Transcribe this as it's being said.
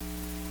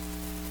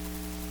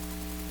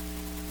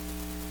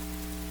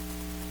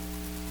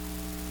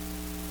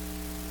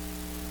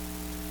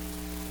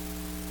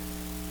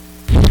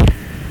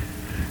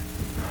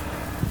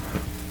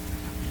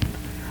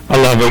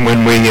love it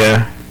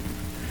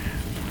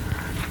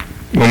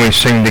when we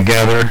sing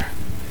together.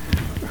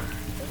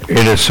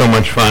 It is so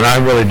much fun. I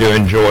really do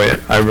enjoy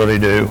it. I really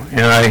do.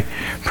 And I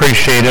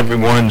appreciate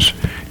everyone's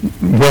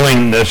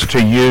willingness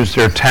to use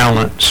their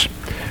talents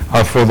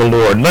for the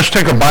Lord. Let's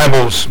take our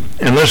Bibles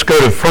and let's go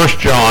to 1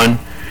 John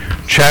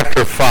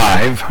chapter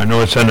 5. I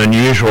know it's an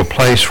unusual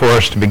place for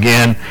us to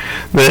begin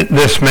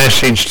this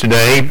message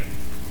today.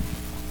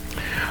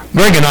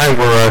 Greg and I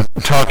were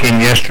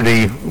talking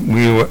yesterday.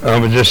 I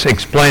was just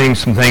explaining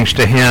some things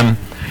to him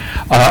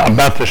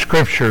about the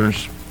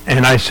Scriptures.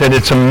 And I said,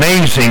 it's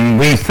amazing.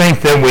 We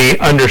think that we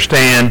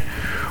understand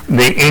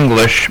the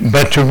English,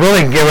 but to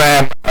really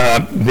grab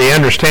the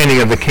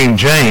understanding of the King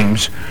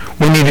James,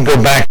 we need to go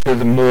back to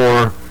the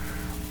more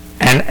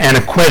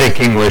antiquated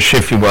English,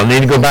 if you will. We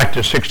need to go back to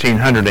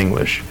 1600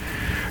 English.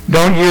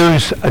 Don't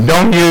use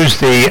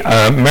the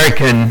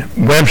American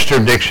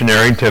Webster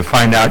Dictionary to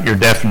find out your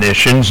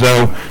definitions,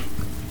 though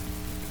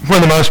for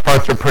the most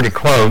part they're pretty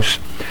close.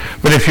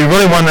 But if you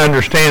really want to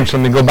understand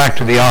something, go back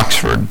to the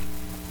Oxford.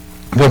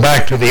 Go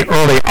back to the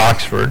early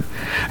Oxford,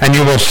 and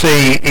you will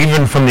see,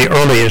 even from the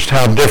earliest,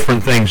 how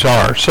different things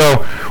are.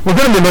 So we're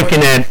going to be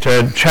looking at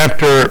 1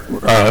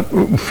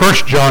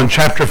 John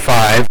chapter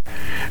 5,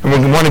 and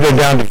we want to go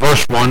down to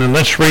verse 1, and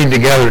let's read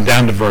together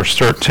down to verse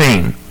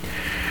 13.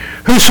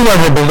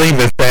 Whosoever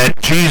believeth that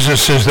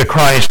Jesus is the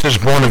Christ is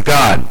born of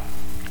God,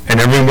 and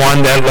every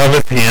one that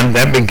loveth him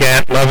that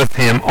begat loveth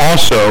him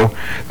also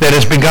that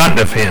is begotten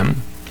of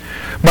him.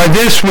 By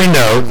this we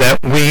know that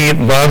we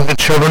love the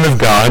children of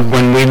God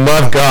when we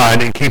love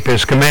God and keep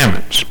his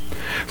commandments.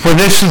 For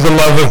this is the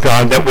love of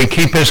God, that we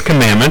keep his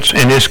commandments,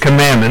 and his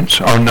commandments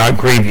are not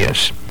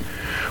grievous.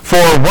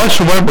 For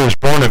whatsoever is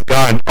born of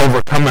God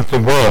overcometh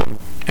the world,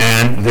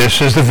 and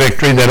this is the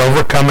victory that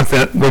overcometh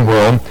the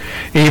world,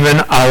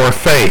 even our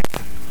faith.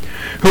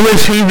 Who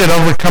is he that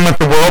overcometh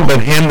the world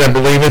but him that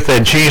believeth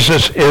that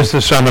Jesus is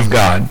the Son of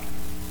God?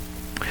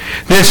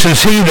 This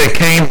is he that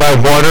came by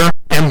water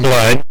and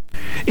blood,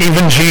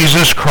 even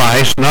Jesus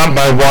Christ, not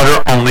by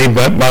water only,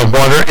 but by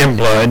water and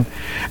blood.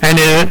 And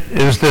it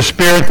is the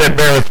Spirit that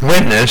beareth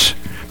witness,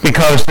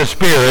 because the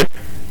Spirit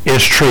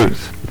is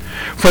truth.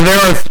 For there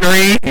are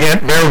three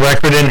yet bear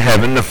record in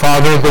heaven, the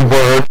Father, the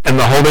Word, and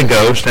the Holy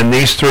Ghost, and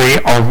these three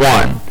are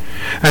one.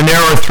 And there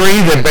are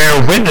three that bear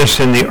witness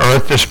in the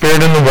earth, the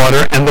Spirit and the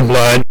water and the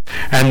blood,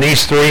 and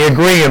these three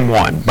agree in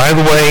one. By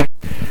the way,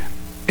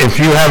 if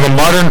you have a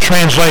modern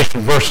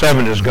translation, verse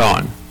 7 is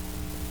gone.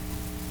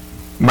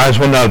 Might as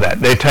well know that.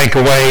 They take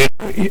away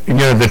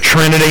the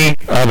Trinity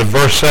out of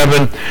verse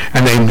 7,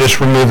 and they just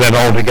remove that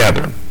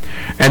altogether.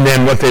 And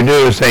then what they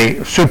do is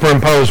they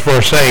superimpose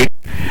verse 8,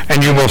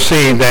 and you will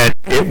see that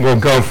it will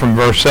go from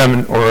verse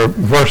 7, or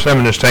verse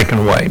 7 is taken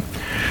away.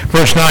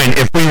 Verse 9,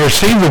 if we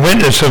receive the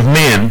witness of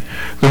men,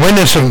 the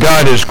witness of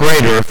God is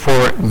greater,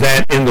 for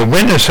that in the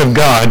witness of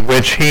God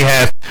which he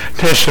hath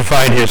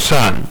testified his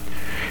Son.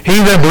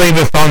 He that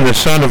believeth on the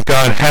Son of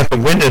God hath a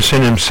witness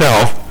in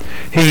himself.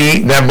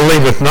 He that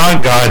believeth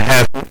not God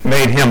hath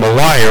made him a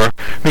liar,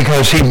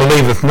 because he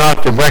believeth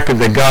not the record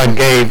that God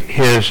gave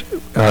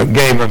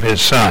of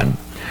his Son.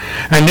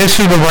 And this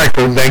is the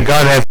record, that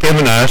God hath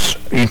given us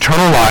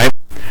eternal life,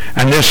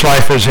 and this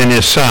life is in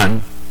his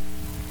Son.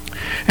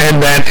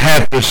 And that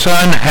hath the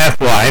Son hath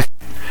life,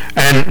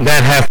 and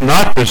that hath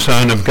not the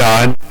Son of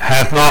God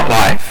hath not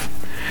life.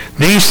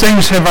 These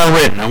things have I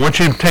written. I want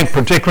you to take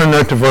particular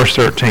note to verse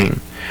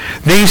 13.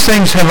 These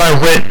things have I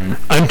written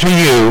unto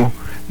you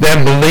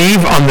that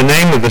believe on the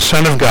name of the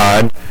Son of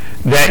God,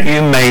 that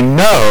you may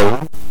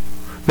know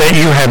that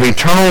you have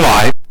eternal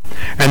life,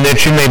 and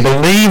that you may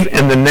believe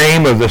in the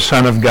name of the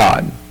Son of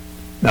God.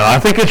 Now, I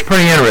think it's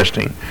pretty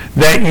interesting,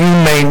 that you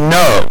may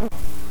know.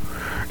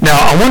 Now,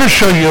 I want to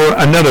show you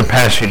another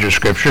passage of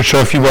Scripture, so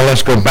if you will,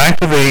 let's go back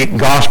to the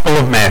Gospel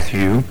of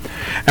Matthew,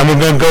 and we're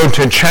going to go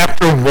to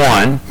chapter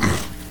 1.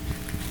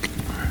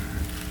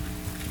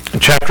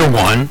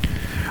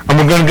 And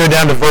we're going to go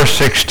down to verse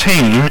 16,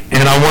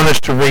 and I want us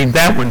to read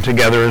that one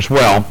together as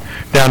well,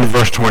 down to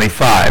verse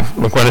 25.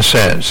 Look what it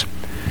says.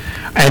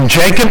 And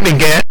Jacob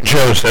begat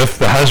Joseph,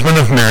 the husband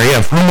of Mary,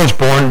 of whom was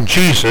born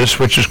Jesus,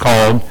 which is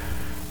called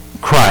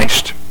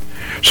Christ.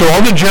 So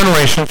all the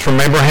generations from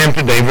Abraham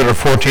to David are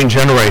 14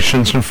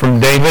 generations, and from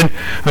David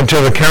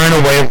until the carrying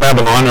away of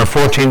Babylon are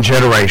 14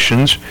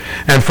 generations,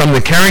 and from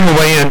the carrying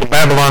away into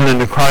Babylon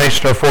into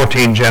Christ are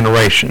 14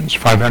 generations,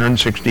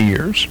 560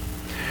 years.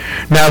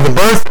 Now the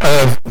birth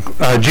of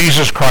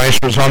Jesus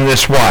Christ was on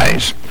this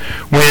wise,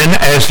 when,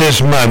 as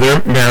his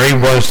mother, Mary,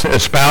 was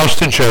espoused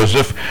to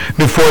Joseph,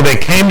 before they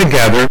came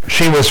together,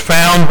 she was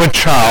found with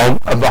child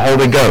of the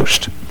Holy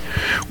Ghost.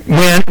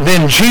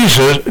 Then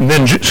Joseph,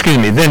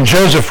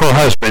 her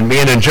husband,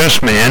 being a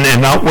just man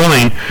and not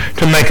willing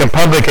to make a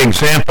public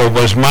example,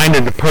 was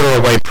minded to put her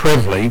away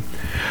privily.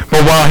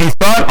 But while he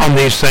thought on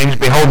these things,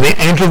 behold, the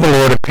angel of the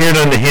Lord appeared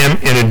unto him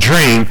in a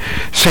dream,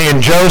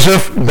 saying,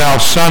 Joseph, thou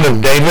son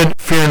of David,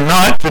 fear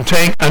not to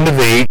take unto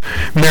thee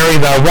Mary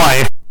thy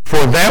wife,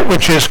 for that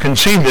which is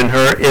conceived in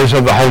her is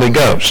of the Holy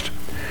Ghost.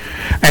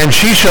 And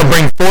she shall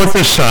bring forth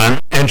a son,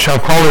 and and shall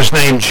call his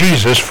name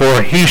Jesus,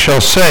 for he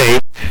shall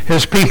save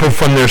his people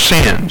from their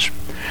sins.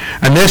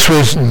 And this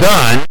was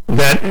done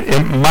that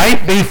it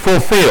might be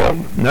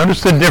fulfilled.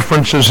 Notice the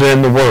differences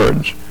in the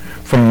words.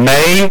 From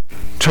may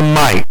to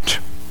might.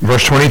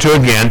 Verse 22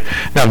 again.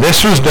 Now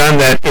this was done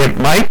that it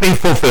might be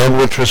fulfilled,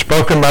 which was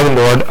spoken by the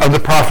Lord of the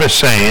prophet,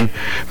 saying,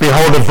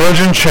 Behold, a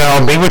virgin shall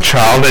be with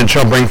child, and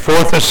shall bring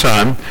forth a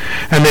son,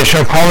 and they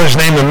shall call his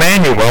name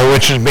Emmanuel,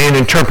 which is being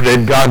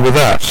interpreted, God with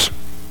us.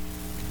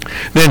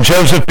 Then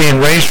Joseph, being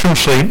raised from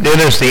sleep, did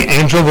as the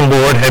angel of the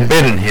Lord had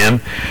bidden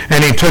him,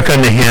 and he took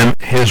unto him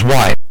his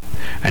wife,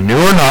 and knew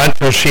her not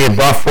till she had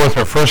brought forth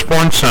her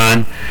firstborn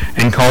son,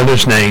 and called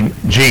his name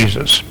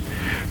Jesus.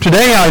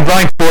 Today I'd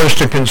like for us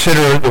to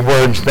consider the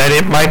words that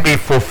it might be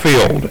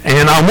fulfilled.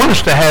 And I want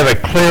us to have a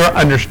clear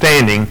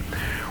understanding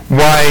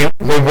why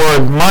the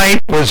word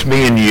might was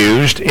being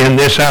used in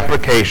this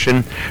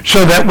application,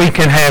 so that we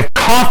can have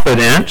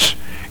confidence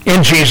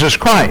in Jesus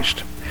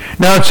Christ.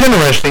 Now it's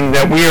interesting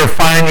that we are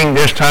finding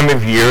this time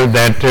of year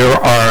that there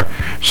are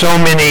so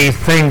many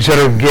things that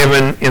are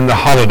given in the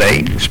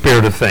holiday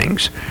spirit of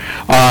things.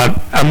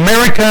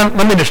 America,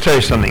 let me just tell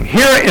you something.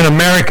 Here in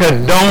America,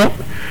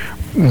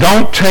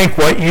 don't take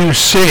what you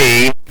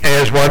see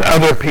as what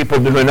other people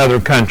do in other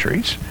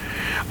countries.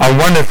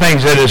 One of the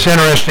things that is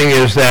interesting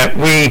is that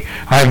we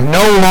have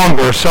no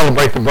longer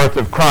celebrate the birth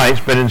of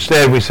Christ, but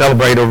instead we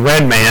celebrate a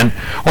red man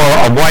or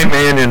a white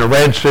man in a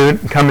red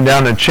suit coming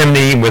down a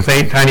chimney with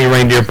 8 tiny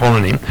reindeer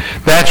pulling him.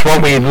 That's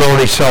what we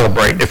literally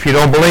celebrate. If you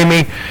don't believe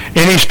me,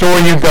 any store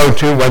you go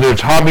to, whether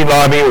it's Hobby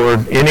Lobby or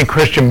any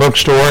Christian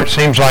bookstore, it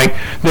seems like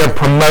they're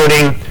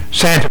promoting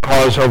Santa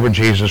Claus over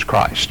Jesus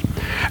Christ.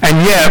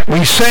 And yet,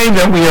 we say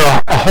that we are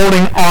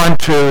holding on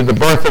to the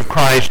birth of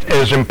Christ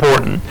as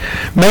important.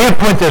 May I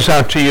point this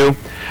out to you?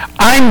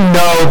 I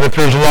know that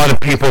there's a lot of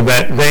people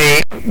that they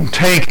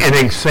take an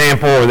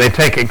example or they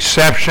take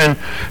exception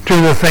to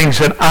the things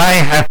that I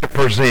have to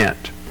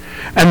present.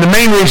 And the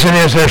main reason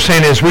is they're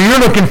saying is, well,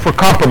 you're looking for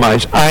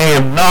compromise. I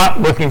am not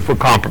looking for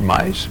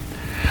compromise.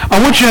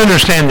 I want you to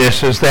understand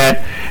this, is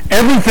that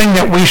everything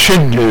that we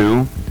should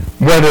do,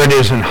 whether it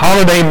is in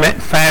holiday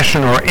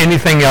fashion or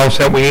anything else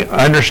that we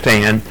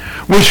understand,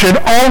 we should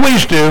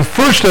always do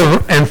first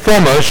and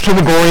foremost to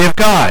the glory of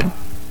God.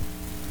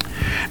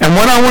 And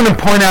what I want to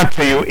point out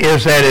to you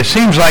is that it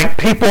seems like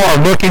people are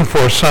looking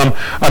for some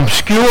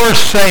obscure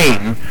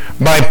saying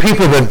by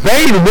people that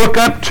they look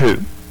up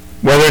to,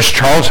 whether it's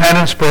Charles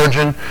Haddon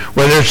Spurgeon,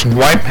 whether it's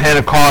Dwight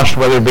Pentecost,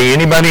 whether it be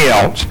anybody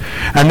else,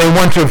 and they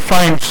want to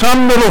find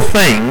some little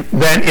thing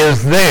that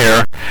is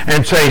there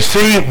and say,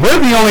 see,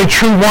 we're the only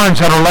true ones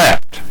that are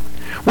left.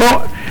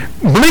 Well,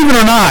 believe it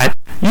or not,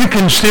 you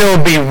can still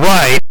be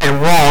right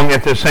and wrong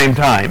at the same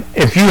time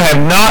if you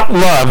have not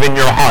love in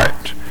your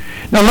heart.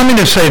 Now, let me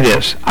just say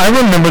this. I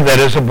remember that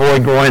as a boy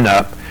growing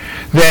up,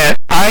 that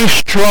I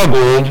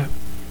struggled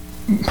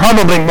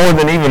probably more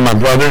than even my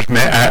brothers.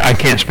 I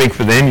can't speak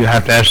for them. You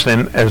have to ask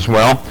them as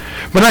well.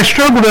 But I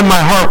struggled in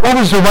my heart. What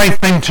was the right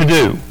thing to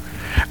do?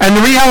 And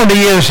the reality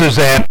is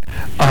that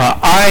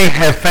I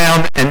have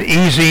found an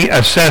easy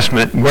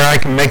assessment where I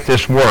can make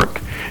this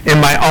work in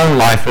my own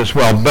life as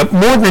well. But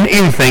more than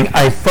anything,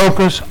 I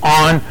focus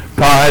on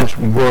God's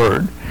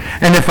Word.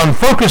 And if I'm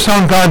focused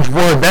on God's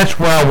Word, that's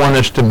where I want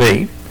us to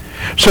be.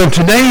 So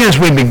today as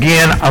we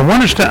begin, I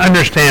want us to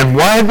understand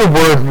why the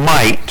word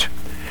might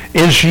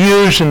is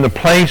used in the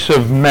place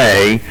of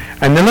may.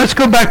 And then let's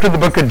go back to the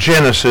book of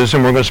Genesis,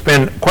 and we're going to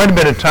spend quite a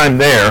bit of time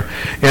there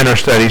in our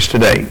studies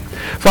today.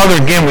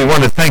 Father, again, we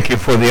want to thank you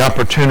for the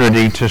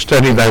opportunity to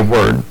study thy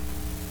word.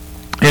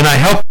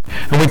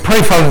 And we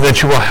pray, Father,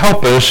 that you will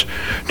help us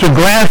to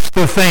grasp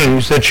the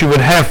things that you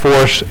would have for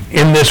us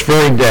in this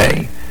very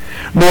day.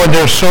 Lord,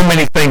 there's so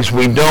many things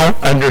we don't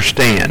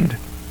understand.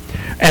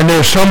 And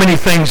there's so many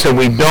things that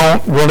we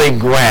don't really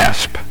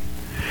grasp.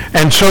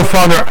 And so,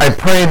 Father, I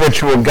pray that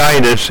you will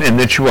guide us and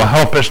that you will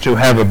help us to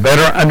have a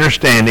better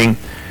understanding,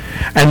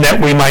 and that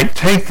we might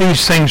take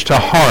these things to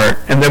heart,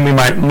 and that we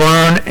might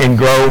learn and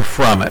grow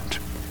from it.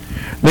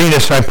 Lead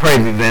us, I pray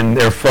thee then,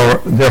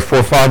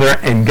 therefore, Father,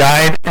 and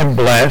guide and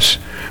bless.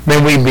 May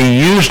we be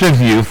used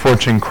of you, for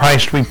it's in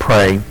Christ we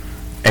pray.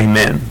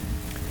 Amen.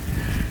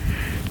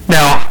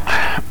 Now,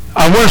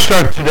 I want to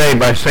start today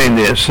by saying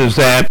this, is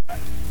that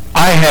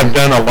I have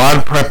done a lot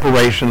of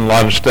preparation, a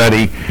lot of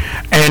study,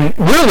 and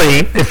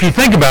really, if you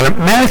think about it,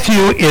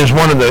 Matthew is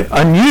one of the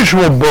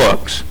unusual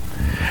books,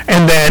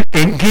 and that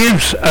it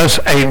gives us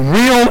a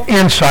real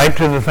insight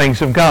to the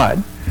things of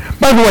God.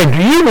 By the way,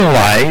 do you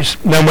realize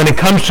that when it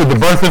comes to the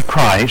birth of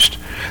Christ,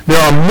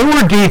 there are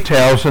more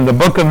details in the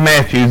book of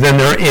Matthew than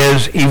there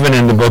is even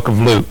in the book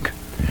of Luke?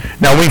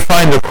 Now, we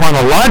find the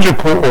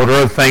chronological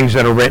order of things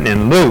that are written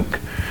in Luke,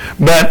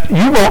 but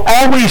you will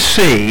always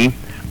see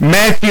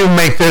Matthew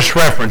make this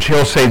reference.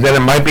 He'll say that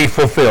it might be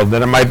fulfilled,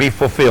 that it might be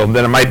fulfilled,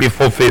 that it might be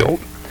fulfilled.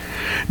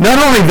 Not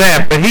only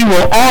that, but he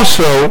will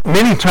also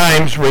many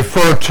times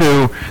refer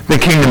to the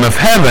kingdom of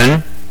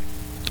heaven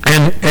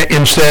and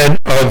instead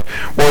of,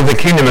 or the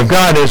kingdom of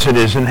God as it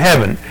is in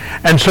heaven.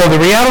 And so the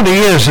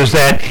reality is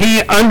that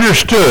he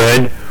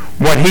understood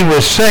what he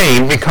was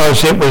saying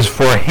because it was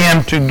for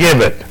him to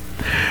give it.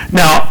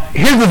 Now,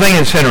 here's the thing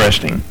that's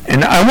interesting,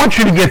 and I want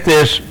you to get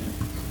this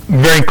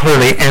very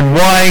clearly, and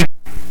why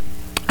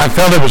I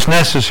felt it was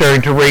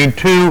necessary to read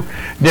two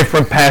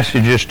different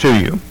passages to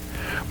you.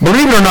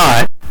 Believe it or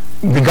not,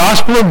 the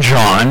Gospel of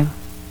John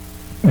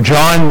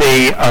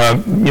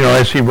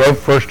as he wrote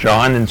 1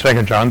 John and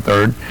 2 John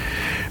 3rd,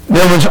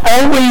 there was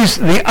always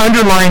the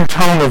underlying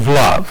tone of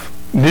love.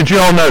 Did you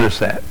all notice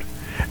that?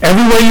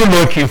 Everywhere you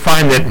look, you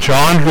find that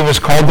John, who was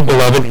called the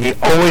Beloved, he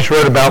always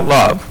wrote about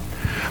love.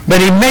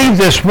 But he made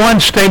this one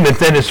statement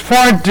that is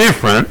far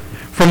different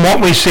from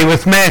what we see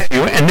with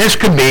Matthew, and this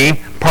could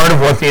be part of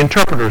what the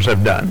interpreters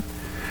have done.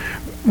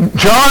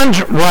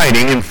 John's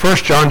writing in 1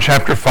 John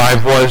chapter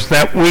 5 was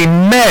that we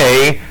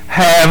may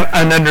have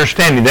an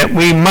understanding, that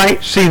we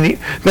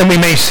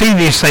may see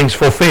these things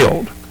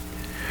fulfilled.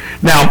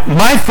 Now,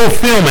 my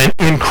fulfillment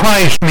in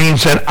Christ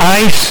means that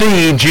I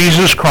see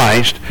Jesus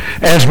Christ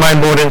as my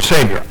Lord and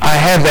Savior. I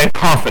have that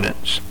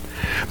confidence.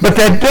 But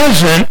that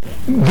doesn't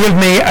give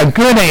me a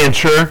good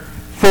answer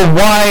for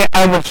why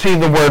I would see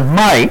the word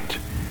might,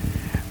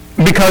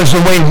 because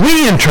the way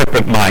we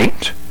interpret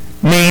might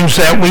means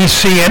that we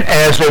see it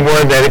as a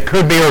word that it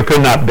could be or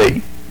could not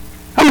be.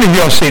 How many of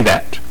y'all see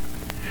that?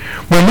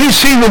 When we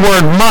see the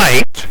word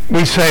might,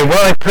 we say,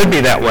 well, it could be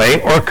that way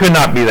or it could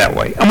not be that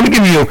way. I'm going to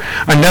give you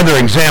another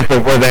example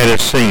of where that is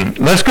seen.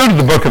 Let's go to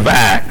the book of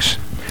Acts,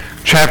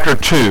 chapter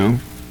 2.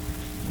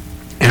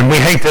 And we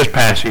hate this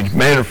passage.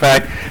 Matter of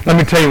fact, let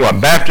me tell you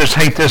what, Baptists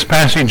hate this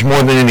passage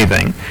more than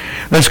anything.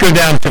 Let's go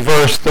down to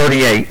verse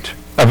 38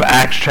 of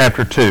Acts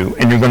chapter 2,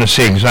 and you're going to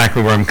see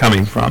exactly where I'm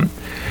coming from.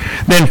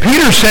 Then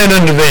Peter said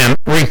unto them,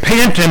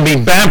 Repent and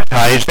be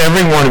baptized,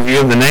 every one of you,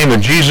 in the name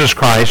of Jesus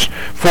Christ,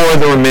 for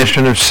the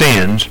remission of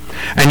sins,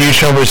 and you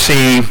shall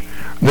receive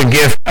the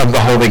gift of the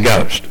Holy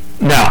Ghost.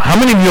 Now, how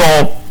many of you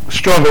all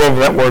struggle over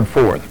that word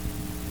for?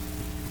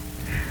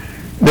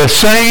 The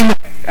same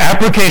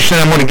application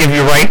I'm going to give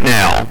you right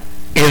now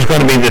is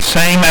going to be the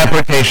same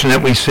application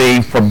that we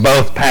see for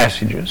both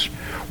passages.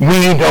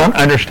 We don't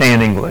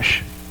understand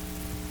English.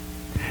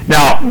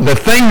 Now, the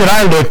thing that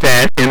I looked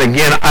at, and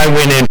again, I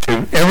went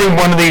into every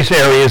one of these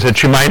areas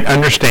that you might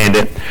understand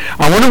it.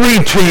 I want to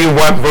read to you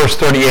what verse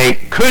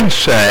 38 could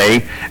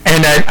say,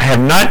 and I have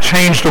not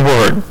changed a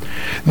word.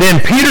 Then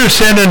Peter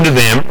said unto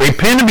them,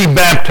 Repent and be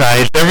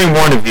baptized, every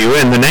one of you,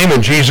 in the name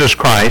of Jesus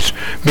Christ,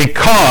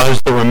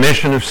 because the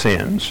remission of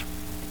sins.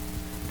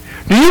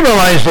 Do you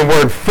realize the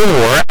word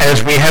for,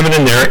 as we have it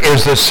in there,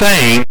 is the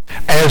same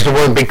as the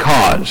word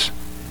because?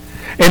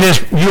 It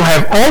is, you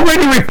have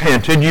already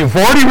repented, you've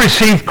already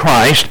received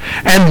Christ,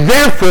 and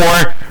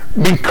therefore,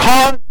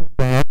 because of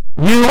that,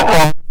 you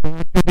are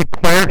going to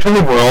declare to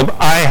the world,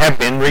 I have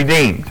been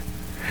redeemed.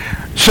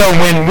 So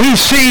when we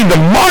see the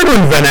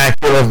modern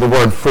vernacular of the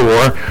word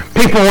for,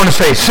 people want to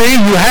say, see,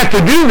 you have to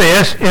do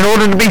this in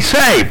order to be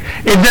saved.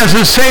 It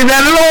doesn't say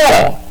that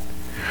at all.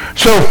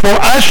 So for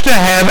us to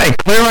have a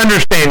clear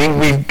understanding,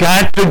 we've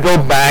got to go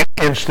back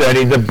and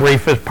study the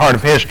briefest part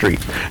of history.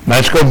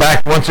 Let's go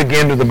back once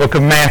again to the book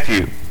of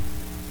Matthew.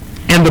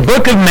 In the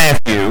book of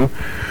Matthew,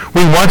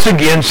 we once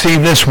again see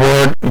this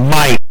word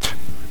might.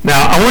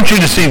 Now, I want you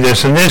to see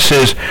this, and this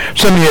is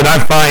something that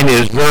I find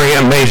is very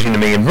amazing to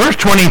me. In verse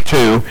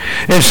 22,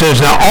 it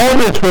says, Now all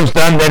this was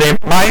done that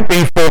it might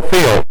be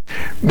fulfilled.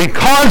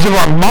 Because of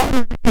our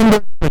modern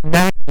English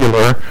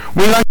vernacular,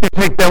 we like to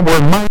take that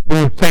word might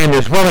and saying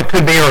this, well, it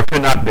could be or it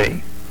could not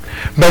be.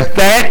 But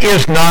that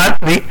is not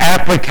the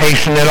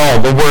application at all.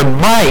 The word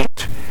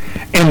might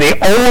in the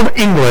Old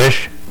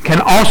English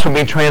can also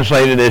be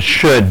translated as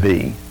should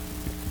be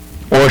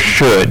or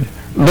should.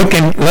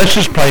 Let's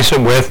just place it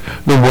with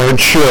the word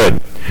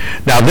should.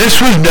 Now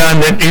this was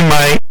done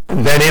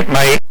that it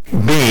might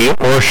be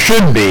or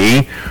should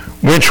be,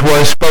 which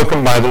was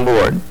spoken by the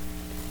Lord.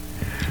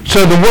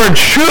 So the word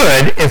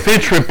should, if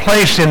it's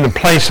replaced in the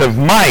place of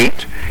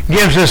might,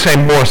 gives us a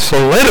more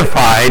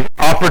solidified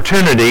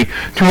opportunity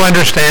to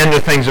understand the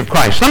things of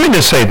Christ. Let me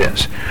just say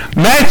this.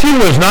 Matthew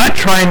was not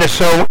trying to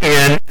sow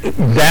in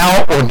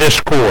doubt or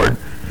discord.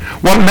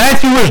 What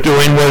Matthew was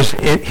doing was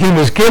he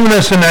was giving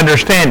us an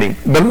understanding.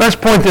 But let's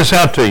point this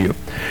out to you.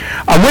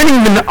 I went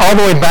even all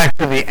the way back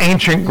to the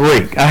ancient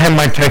Greek. I have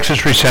my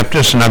Textus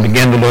Receptus, and I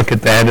began to look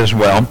at that as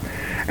well.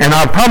 And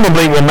I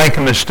probably will make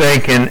a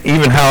mistake in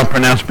even how I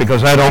pronounce it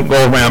because I don't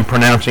go around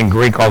pronouncing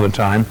Greek all the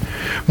time.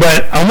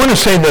 But I want to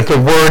say that the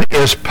word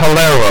is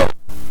palero.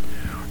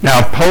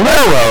 Now,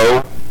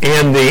 palero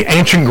in the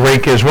ancient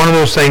Greek is one of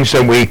those things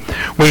that we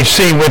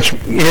see which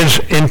is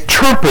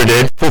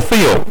interpreted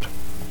fulfilled.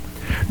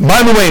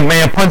 By the way,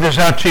 may I point this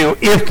out to you?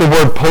 If the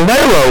word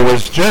palero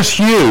was just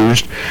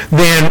used,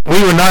 then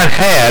we would not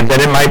have that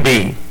it might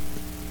be,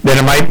 that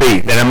it might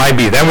be, that it might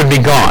be. That would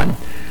be gone.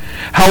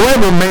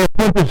 However, may I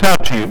point this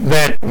out to you,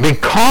 that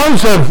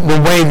because of the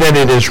way that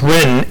it is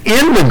written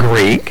in the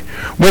Greek,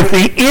 with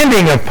the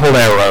ending of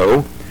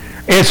palero,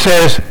 it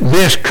says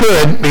this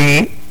could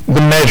be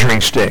the measuring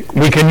stick.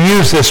 We can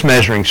use this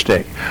measuring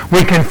stick.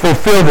 We can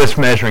fulfill this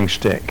measuring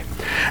stick.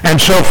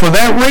 And so for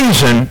that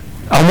reason,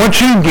 I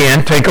want you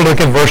again, take a look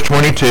at verse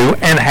 22,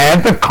 and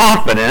have the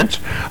confidence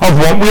of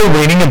what we're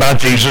reading about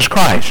Jesus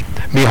Christ.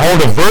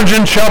 Behold, a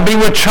virgin shall be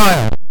with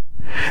child,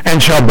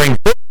 and shall bring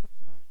forth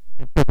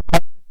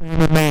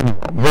Emmanuel.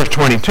 Verse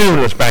 22,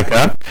 let's back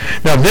up.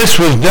 Now this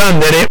was done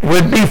that it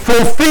would be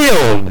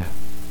fulfilled.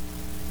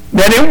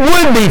 That it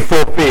would be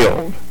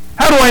fulfilled.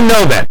 How do I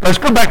know that? Let's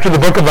go back to the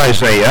book of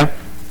Isaiah.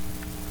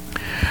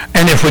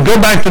 And if we go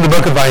back to the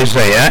book of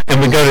Isaiah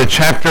and we go to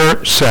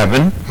chapter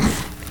 7,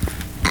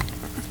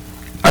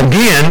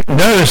 again,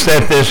 notice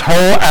that this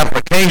whole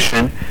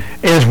application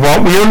is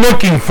what we are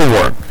looking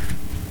for.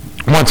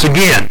 Once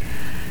again,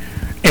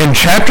 in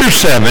chapter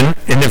 7,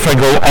 and if I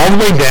go all the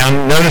way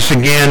down, notice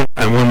again,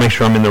 I want to make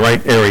sure I'm in the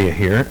right area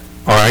here.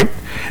 All right?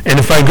 And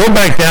if I go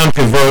back down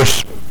to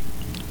verse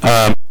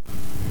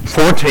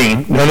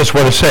 14, notice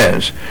what it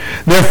says.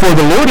 Therefore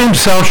the Lord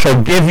himself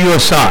shall give you a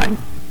sign.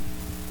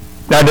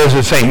 Now does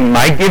it say he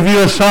might give you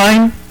a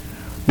sign?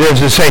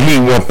 Does it say he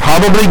will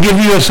probably give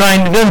you a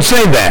sign? It doesn't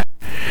say that.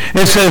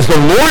 It says the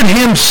Lord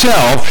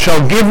himself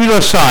shall give you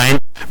a sign.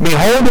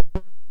 Behold,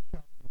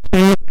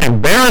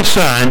 and bear a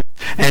son,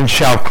 and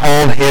shall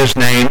call his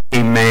name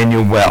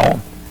Emmanuel,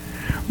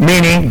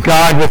 meaning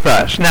God with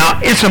us. Now,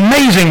 it's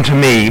amazing to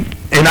me,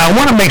 and I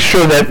want to make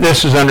sure that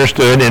this is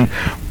understood, and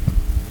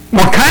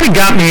what kind of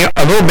got me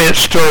a little bit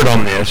stirred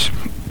on this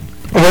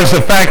was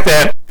the fact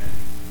that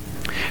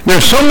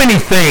there's so many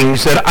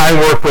things that I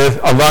work with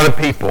a lot of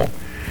people.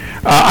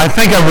 I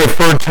think I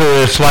referred to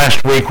this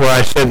last week where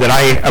I said that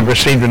I have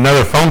received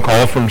another phone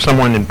call from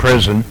someone in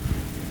prison.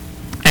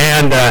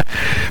 And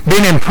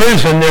being in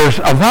prison, there's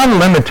a lot of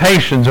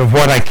limitations of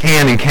what I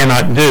can and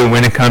cannot do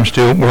when it comes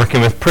to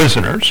working with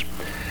prisoners.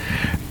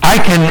 I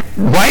can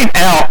write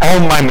out all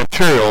my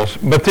materials,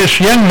 but this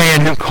young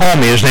man who called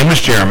me, his name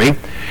was Jeremy,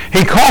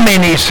 he called me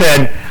and he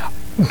said,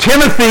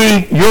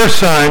 Timothy, your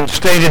son,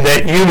 stated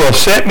that you will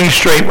set me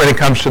straight when it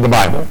comes to the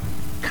Bible.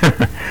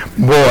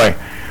 Boy,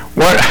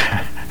 what...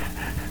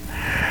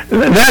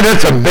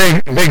 That's a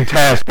big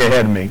task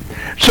ahead of me.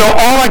 So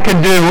all I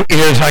can do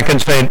is I can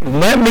say,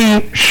 let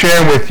me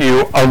share with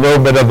you a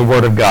little bit of the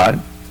Word of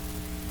God.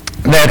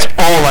 That's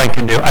all I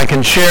can do. I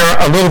can share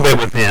a little bit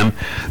with him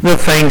the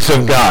things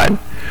of God.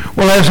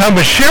 Well, as I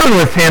was sharing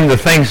with him the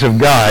things of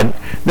God,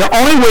 the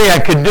only way I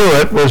could do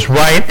it was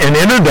write an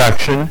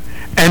introduction,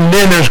 and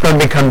then there's going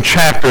to become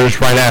chapters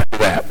right after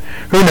that.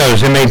 Who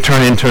knows? It may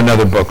turn into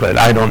another booklet.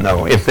 I don't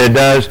know. If it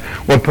does,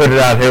 we'll put it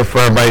out here for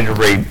everybody to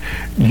read.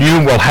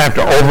 You will have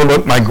to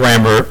overlook my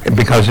grammar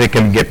because it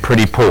can get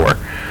pretty poor.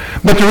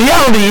 But the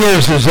reality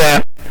is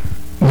that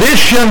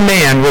this young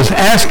man was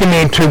asking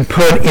me to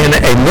put in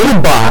a little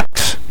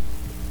box,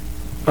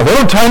 a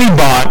little tiny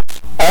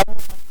box,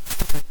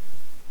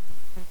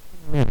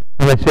 and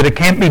I said, it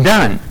can't be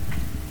done.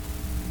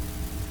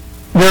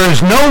 There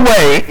is no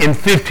way in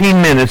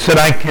 15 minutes that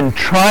I can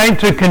try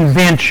to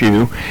convince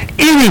you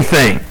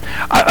anything.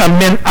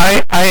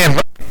 I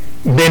have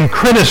been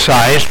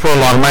criticized for a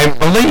lot of my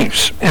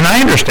beliefs, and I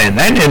understand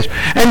that,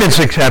 and it's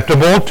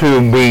acceptable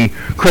to be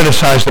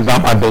criticized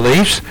about my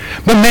beliefs.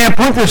 But may I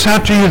point this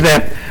out to you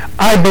that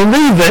I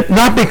believe it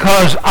not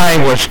because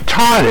I was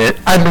taught it,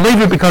 I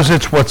believe it because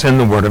it's what's in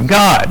the Word of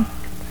God.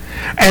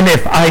 And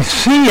if I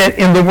see it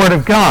in the Word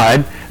of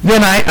God,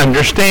 then I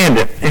understand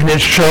it, and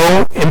it's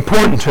so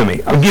important to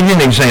me. I'll give you an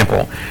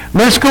example.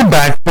 Let's go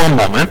back for a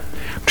moment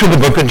to the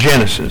book of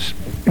Genesis.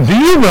 Do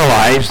you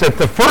realize that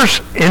the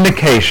first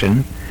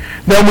indication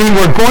that we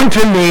were going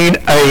to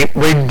need a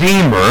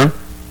Redeemer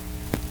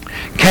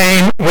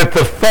came with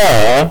the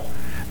fall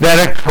that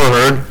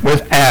occurred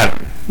with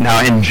Adam? Now,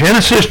 in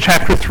Genesis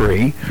chapter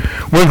 3,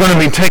 we're going to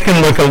be taking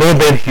a look a little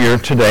bit here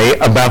today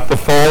about the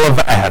fall of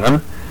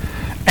Adam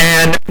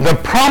and the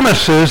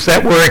promises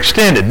that were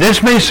extended.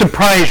 This may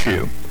surprise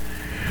you,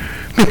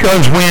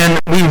 because when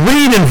we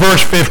read in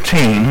verse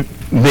 15,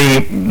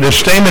 the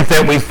statement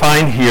that we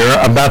find here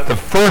about the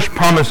first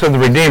promise of the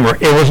Redeemer,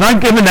 it was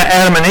not given to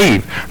Adam and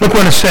Eve. Look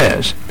what it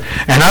says.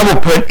 And I will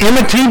put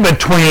enmity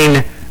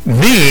between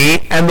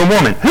thee and the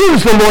woman. Who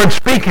is the Lord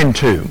speaking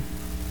to?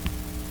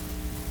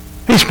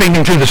 He's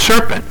speaking to the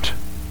serpent.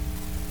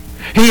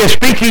 He is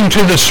speaking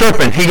to the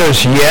serpent. He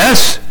goes,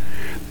 yes,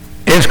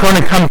 it's going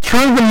to come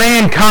through the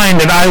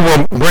mankind that I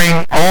will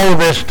bring all of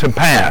this to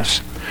pass.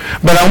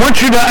 But I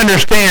want you to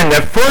understand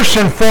that first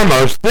and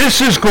foremost,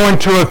 this is going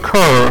to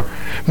occur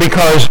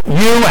because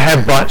you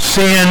have brought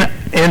sin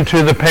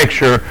into the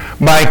picture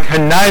by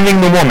conniving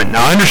the woman.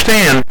 Now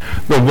understand,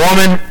 the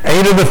woman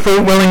ate of the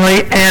fruit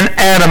willingly and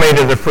Adam ate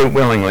of the fruit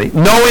willingly,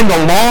 knowing the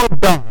law of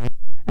God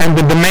and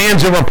the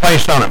demands that were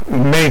placed on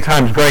him. Many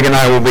times Greg and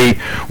I will be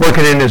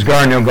working in his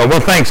garden and he'll go, well,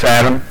 thanks,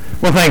 Adam.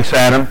 Well, thanks,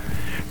 Adam.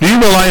 Do you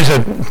realize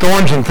that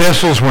thorns and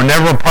thistles were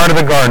never a part of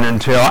the garden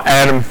until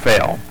Adam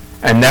fell?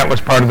 And that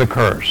was part of the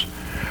curse.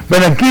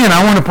 But again,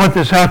 I want to point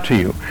this out to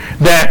you,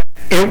 that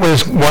it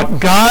was what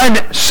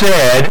God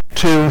said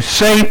to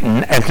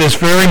Satan at this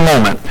very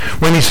moment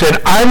when he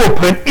said, I will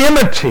put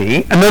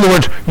enmity. In other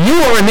words, you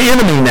are an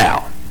enemy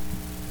now.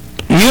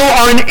 You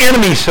are an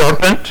enemy,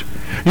 serpent.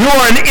 You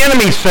are an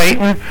enemy,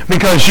 Satan,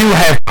 because you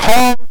have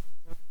caused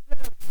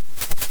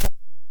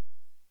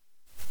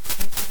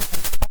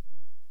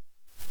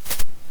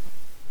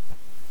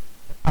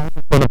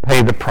going to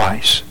pay the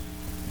price.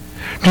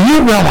 Do you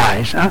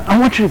realize, I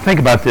want you to think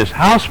about this,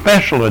 how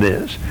special it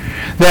is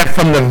that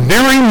from the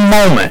very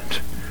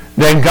moment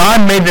that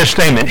God made this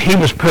statement, he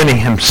was putting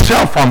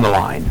himself on the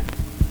line,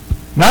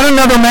 not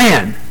another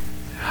man.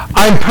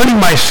 I'm putting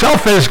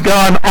myself as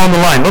God on the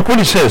line. Look what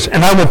he says,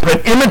 and I will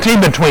put enmity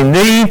between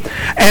thee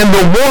and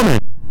the woman,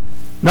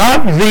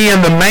 not thee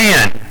and the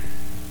man,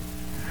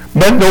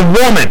 but the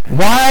woman.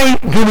 Why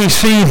do we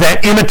see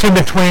that enmity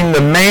between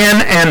the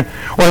man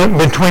or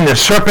between the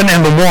serpent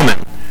and the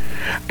woman?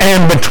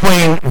 And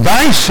between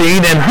thy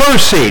seed and her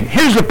seed.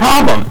 Here's the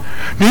problem.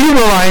 Do you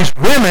realize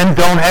women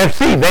don't have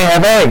seed? They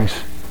have eggs.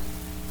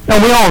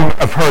 Now, we all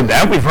have heard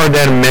that. We've heard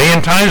that a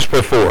million times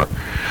before.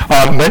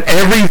 But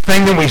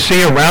everything that we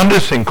see around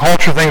us in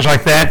culture, things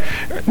like that,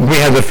 we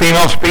have the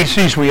female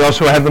species, we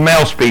also have the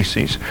male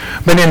species.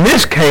 But in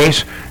this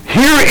case,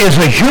 here is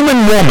a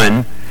human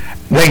woman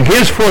that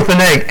gives forth an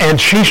egg, and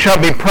she shall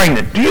be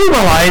pregnant. Do you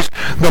realize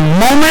the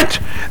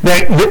moment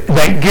that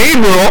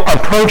Gabriel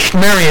approached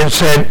Mary and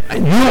said,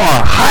 you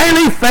are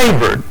highly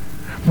favored,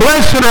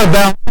 blessed art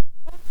thou.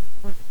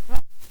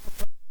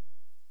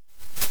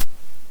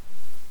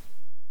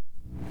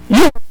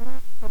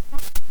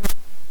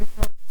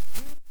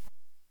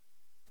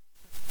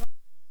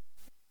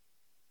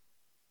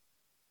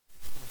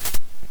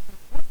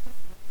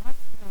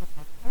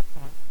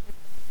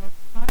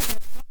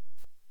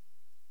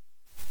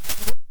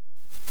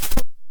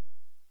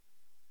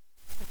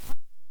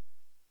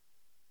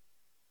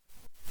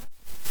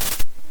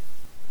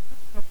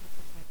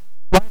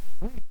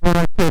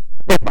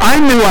 If I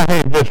knew I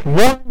had just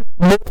one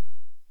more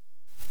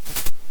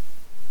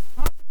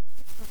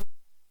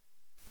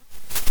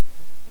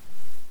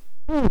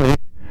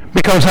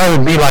because I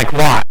would be like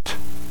Lot.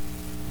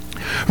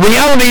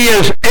 Reality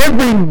is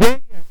every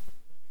day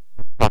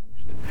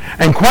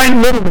and quite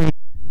literally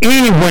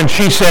Eve, when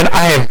she said,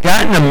 I have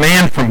gotten a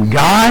man from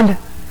God,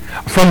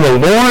 from the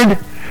Lord,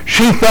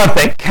 she thought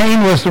that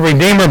Cain was the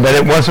Redeemer, but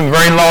it wasn't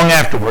very long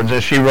afterwards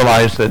that she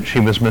realized that she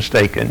was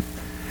mistaken.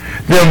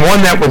 The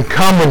one that would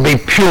come would be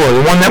pure.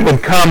 The one that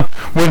would come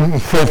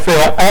would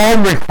fulfill all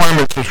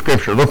requirements of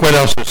Scripture. Look what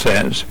else it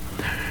says.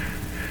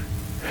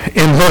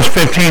 In verse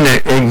 15,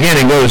 again,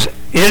 it goes,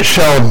 it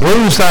shall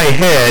bruise thy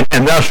head,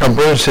 and thou shalt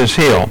bruise his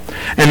heel.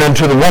 And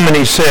unto the woman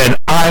he said,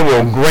 I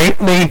will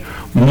greatly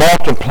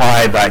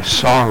multiply thy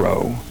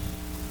sorrow.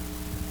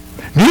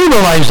 Do you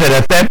realize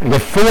that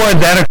before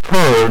that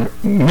occurred,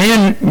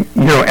 men,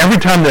 every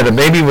time that a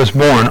baby was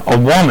born, a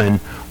woman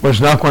was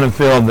not going to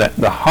feel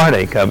the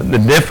heartache of it, the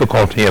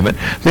difficulty of it,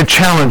 the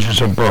challenges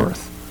of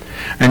birth.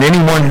 And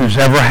anyone who's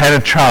ever had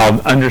a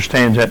child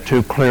understands that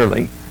too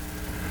clearly.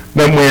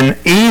 But when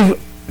Eve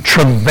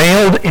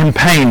travailed in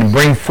pain to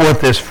bring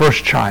forth this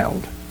first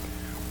child,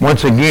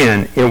 once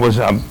again, it was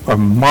a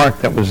mark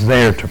that was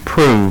there to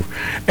prove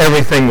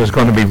everything was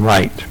going to be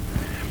right.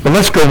 But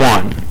let's go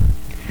on.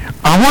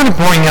 I want to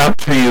bring out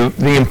to you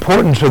the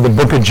importance of the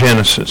book of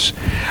Genesis.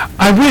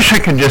 I wish I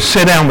could just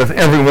sit down with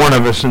every one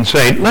of us and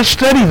say, let's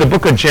study the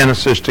book of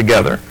Genesis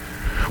together.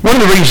 One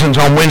of the reasons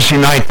on Wednesday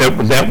night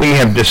that we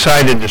have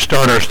decided to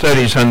start our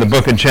studies on the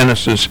book of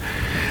Genesis,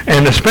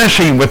 and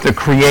especially with the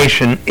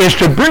creation, is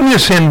to bring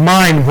us in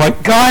mind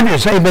what God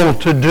is able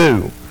to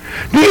do.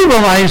 Do you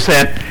realize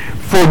that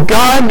for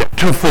God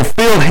to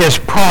fulfill his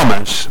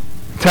promise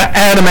to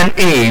Adam and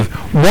Eve,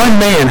 one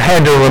man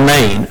had to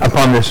remain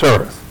upon this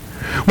earth?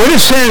 When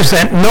it says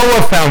that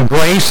Noah found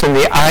grace in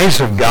the eyes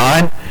of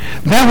God,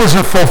 that was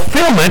a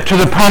fulfillment to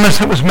the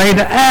promise that was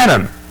made to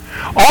Adam.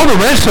 All the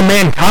rest of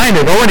mankind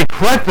had already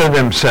corrupted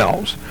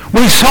themselves.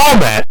 We saw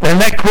that, and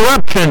that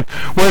corruption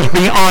was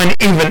beyond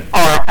even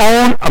our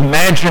own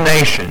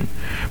imagination.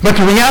 But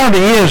the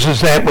reality is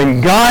that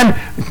when God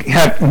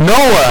kept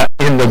Noah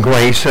in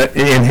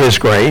his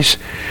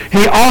grace,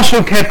 he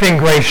also kept in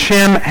grace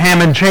Shem, Ham,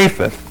 and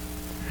Japheth.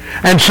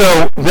 And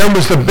so there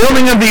was the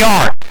building of the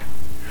ark.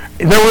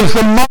 There was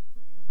the mockery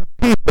of the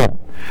people.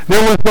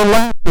 There was the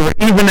laughter,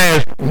 even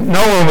as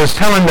Noah was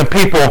telling the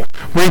people,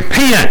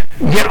 repent,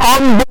 get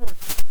on board.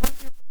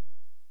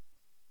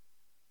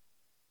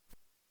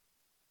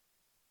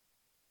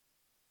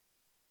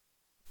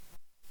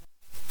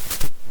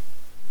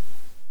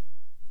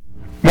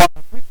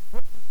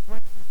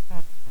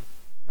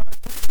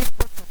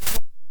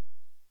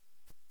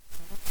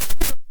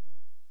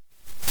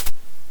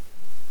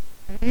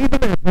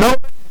 Even as Noah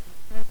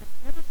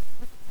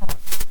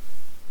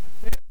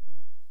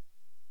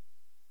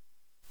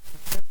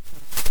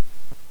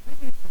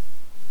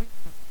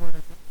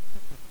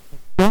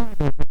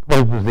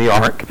closes the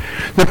ark,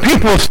 the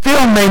people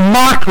still made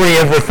mockery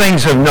of the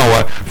things of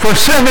Noah. For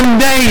 7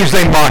 days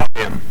they mocked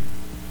him.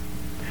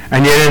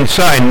 And yet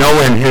inside,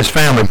 Noah and his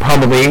family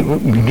probably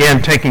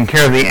began taking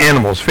care of the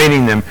animals,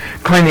 feeding them,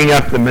 cleaning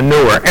up the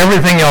manure,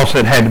 everything else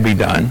that had to be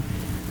done.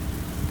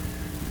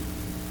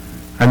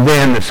 And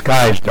then the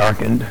skies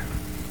darkened.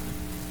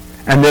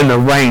 And then the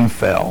rain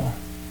fell.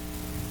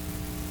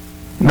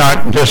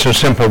 Not just a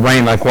simple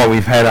rain like what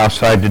we've had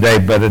outside today,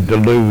 but a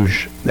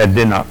deluge that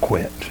did not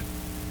quit.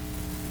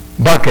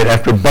 Bucket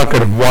after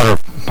bucket of water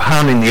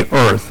pounding the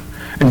earth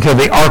until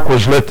the ark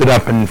was lifted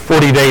up, and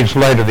 40 days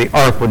later the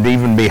ark would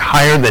even be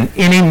higher than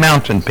any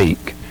mountain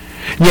peak.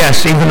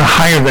 Yes, even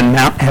higher than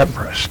Mount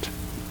Everest.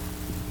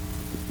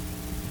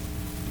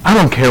 I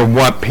don't care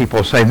what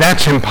people say.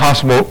 That's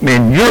impossible.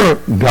 In your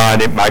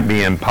God, it might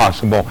be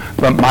impossible,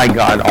 but my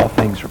God, all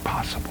things are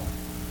possible.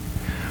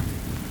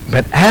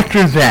 But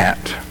after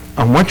that,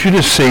 I want you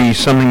to see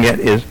something that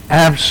is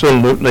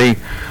absolutely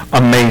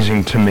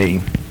amazing to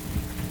me.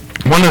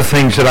 One of the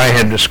things that I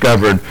had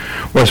discovered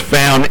was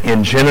found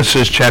in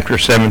Genesis chapter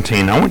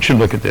 17. I want you to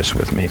look at this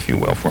with me, if you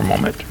will, for a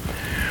moment.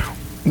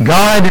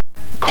 God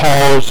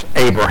calls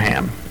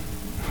Abraham.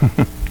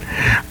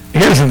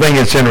 Here's the thing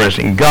that's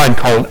interesting. God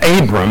called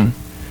Abram,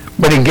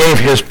 but he gave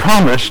his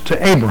promise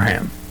to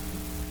Abraham.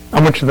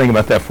 I want you to think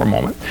about that for a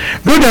moment.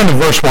 Go down to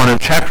verse 1 of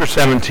chapter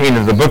 17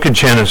 of the book of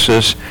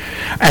Genesis,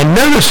 and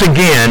notice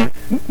again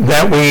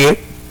that we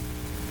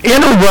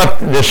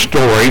interrupt this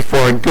story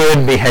for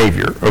good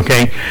behavior,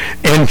 okay?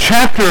 In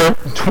chapter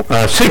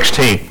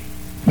 16,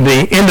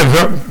 the end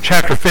of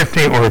chapter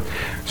 15,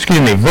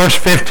 verse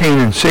 15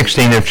 and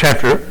 16 of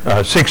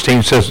chapter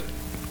 16 says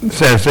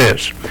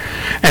this,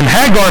 and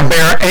Hagar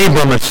bare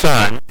Abram a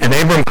son, and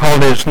Abram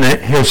called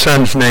his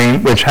son's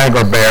name, which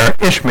Hagar bare,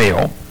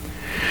 Ishmael.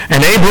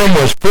 And Abram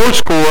was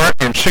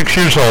 86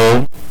 years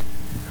old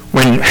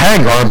when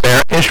Hagar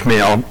bare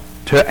Ishmael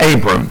to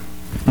Abram.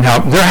 Now,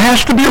 there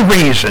has to be a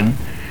reason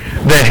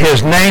that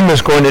his name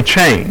is going to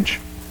change.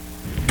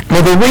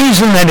 Well, the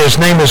reason that his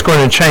name is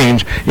going to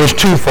change is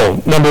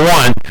twofold. Number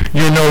one,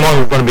 you're no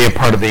longer going to be a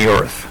part of the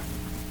earth.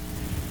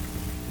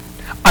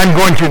 I'm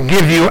going to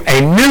give you a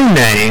new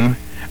name,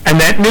 and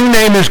that new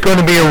name is going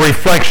to be a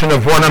reflection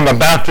of what I'm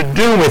about to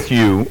do with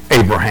you,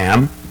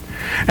 Abraham.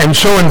 And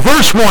so in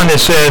verse 1 it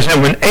says,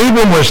 and when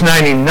Abram was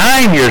 90 and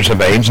 9 years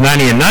of age, the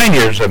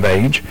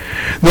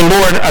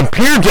Lord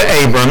appeared to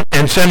Abram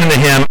and said unto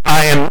him,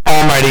 I am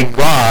Almighty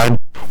God,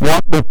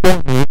 walk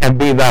before me and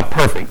be thou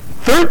perfect.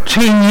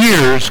 13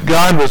 years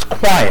God was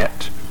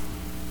quiet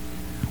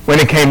when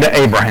it came to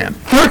Abraham.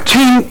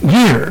 13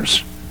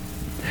 years.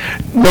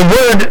 The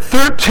word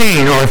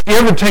 13, or if you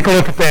ever take a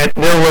look at that,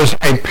 there was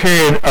a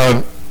period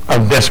of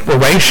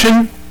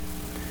desperation.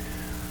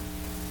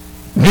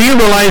 Do you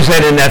realize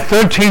that in that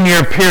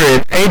 13-year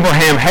period,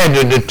 Abraham had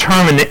to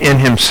determine in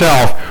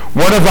himself,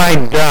 what have I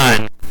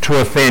done to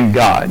offend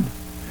God?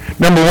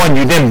 Number one,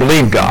 you didn't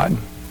believe God.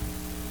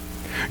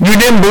 You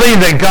didn't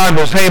believe that God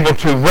was able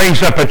to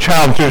raise up a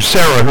child through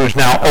Sarah, who's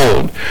now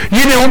old.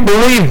 You don't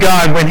believe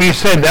God when he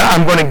said that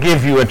I'm going to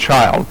give you a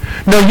child.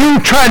 No, you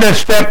tried to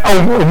step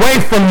away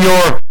from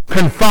your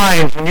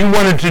confines and you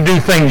wanted to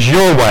do things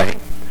your way.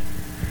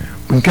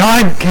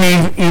 God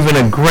gave even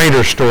a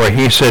greater story.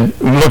 He said,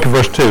 look at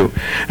verse 2,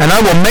 and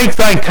I will make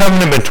thy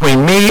covenant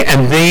between me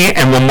and thee,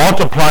 and will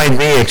multiply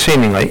thee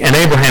exceedingly. And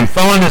Abraham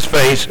fell on his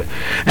face,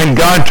 and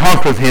God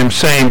talked with him,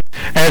 saying,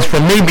 as for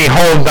me,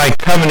 behold, thy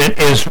covenant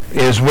is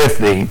with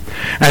thee,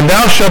 and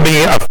thou shalt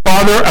be a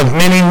father of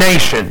many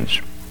nations.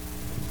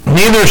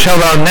 Neither shall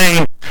thy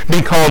name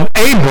be called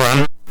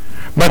Abram,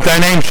 but thy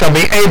name shall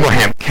be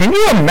Abraham. Can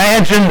you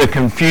imagine the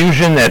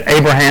confusion that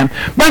Abraham...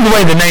 By the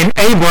way, the name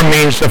Abram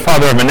means the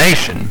father of a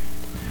nation.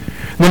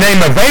 The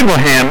name of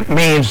Abraham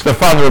means the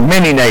father of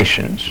many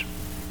nations.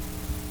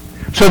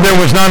 So there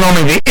was not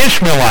only the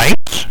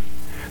Ishmaelites,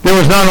 there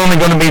was not only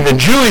going to be the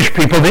Jewish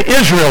people, the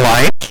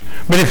Israelites,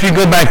 but if you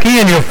go back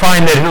in, you'll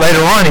find that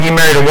later on he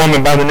married a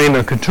woman by the name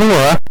of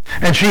Keturah,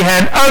 and she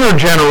had other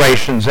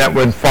generations that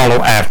would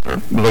follow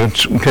after.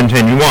 Let's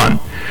continue on.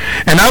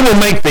 And I will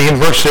make thee, in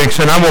verse 6,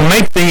 and I will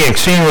make thee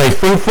exceedingly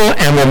fruitful,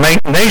 and will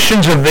make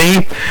nations of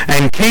thee,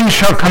 and kings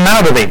shall come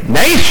out of thee.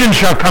 Nations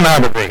shall come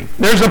out of thee.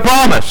 There's a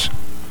promise.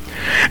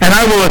 And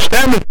I will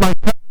establish my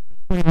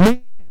covenant between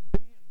me and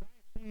thee and thy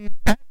seed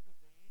after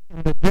thee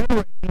in the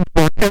generations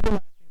for an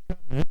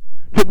everlasting covenant,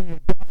 to be a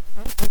God unto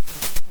thee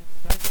and thy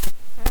seed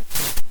after thee.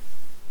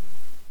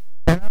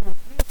 And I will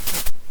give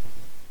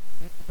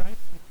thy covenant into thy seed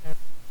after thee,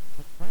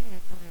 to bring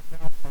it where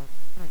thou art strength.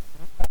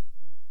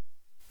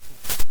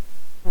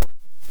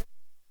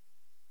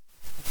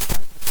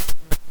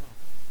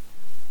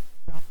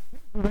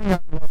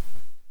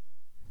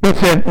 He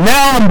said,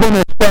 now I'm going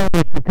to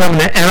establish the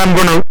covenant, and I'm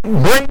going to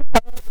bring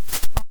all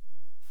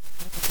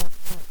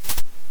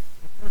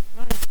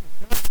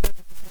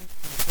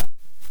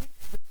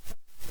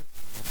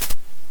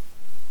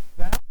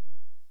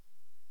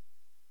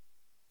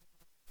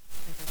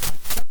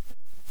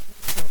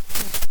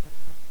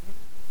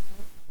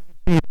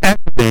the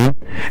after thee,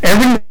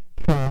 every man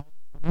child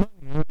among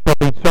you shall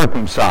be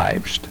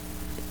circumcised.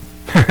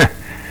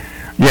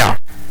 Yeah,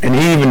 and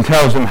he even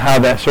tells them how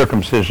that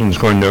circumcision is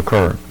going to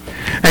occur.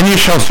 And you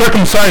shall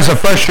circumcise the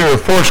flesh of your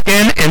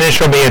foreskin, and it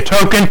shall be a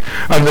token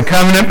of the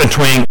covenant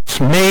between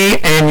me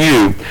and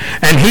you.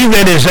 And he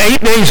that is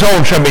 8 days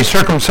old shall be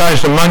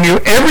circumcised among you,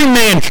 every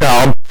man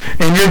child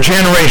in your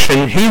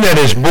generation, he that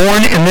is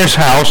born in this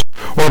house,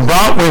 or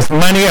bought with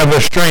money of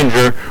a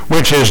stranger,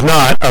 which is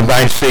not of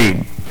thy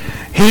seed.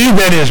 He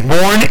that is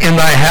born in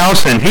thy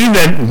house and he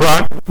that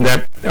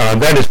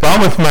is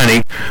bought with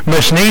money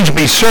must needs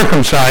be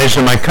circumcised,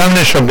 and my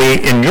covenant shall be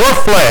in your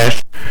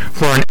flesh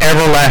for an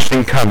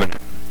everlasting covenant.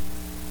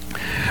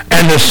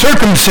 And the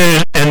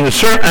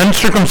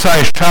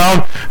uncircumcised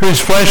child whose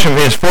flesh of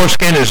his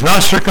foreskin is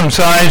not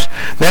circumcised,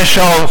 that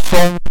soul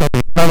shall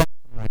be cut off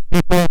from my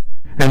people,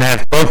 and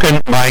hath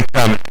broken my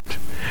covenant.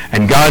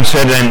 And God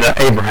said unto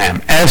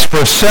Abraham, As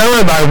for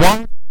Sarah thy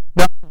wife,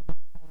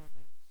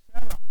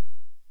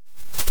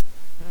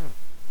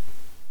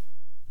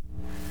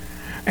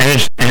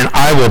 and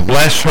I will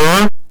bless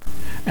her,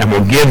 and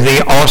will give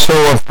thee also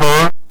of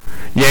her.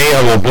 Yea,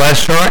 I will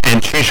bless her,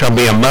 and she shall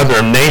be a mother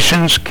of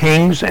nations,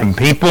 kings, and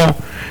people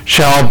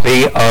shall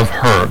be of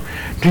her.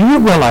 Do you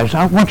realize,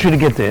 I want you to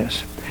get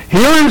this.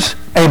 Here is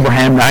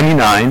Abraham,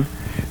 99,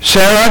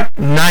 Sarah,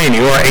 90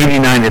 or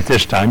 89 at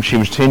this time. She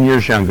was 10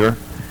 years younger.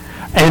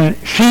 And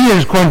she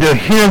is going to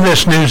hear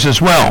this news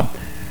as well.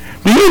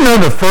 Do you know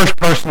the first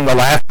person to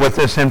laugh with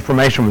this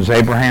information was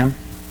Abraham?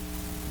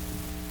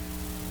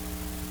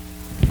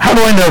 How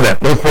do I know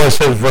that? Look what it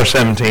says, verse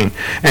 17.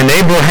 And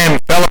Abraham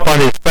fell upon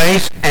his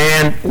face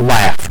and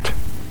laughed.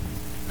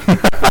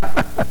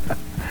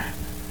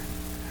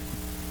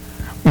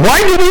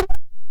 Why did he?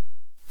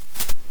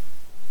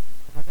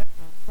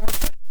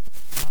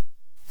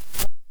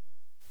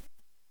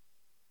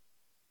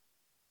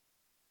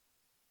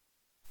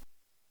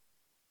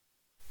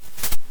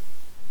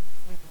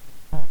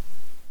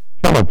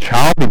 Shall a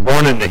child be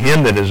born unto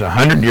him that is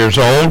 100 years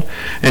old,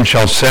 and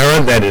shall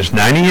Sarah that is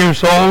 90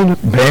 years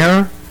old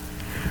bear?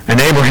 And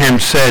Abraham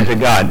said to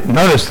God,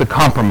 notice the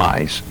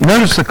compromise.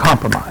 Notice the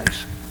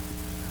compromise.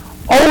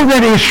 Oh,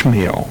 that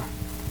Ishmael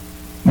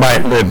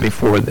might live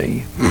before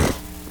thee.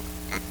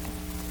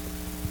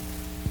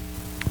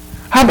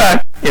 How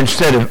about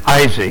instead of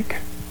Isaac,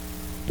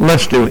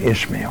 let's do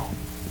Ishmael?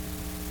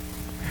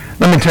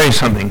 Let me tell you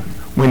something.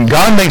 When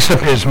God makes up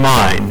his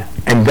mind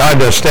and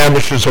God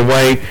establishes a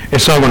way,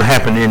 it's not going to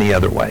happen any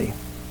other way.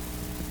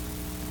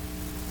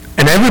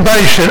 And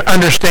everybody should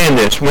understand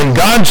this. When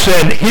God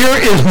said, here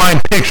is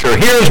my picture,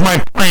 here is my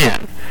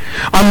plan,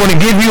 I'm going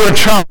to give you a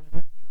child.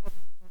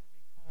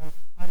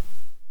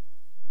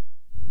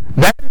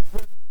 That is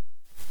what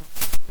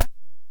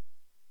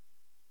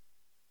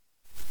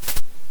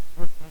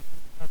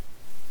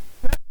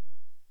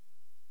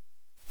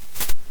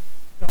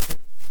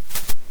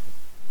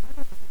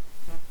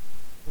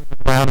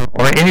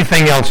or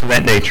anything else of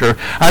that nature.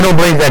 I don't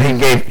believe that he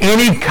gave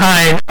any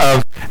kind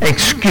of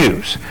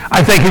excuse.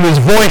 I think he was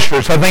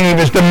boisterous. I think he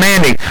was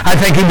demanding. I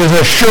think he was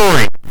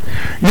assuring.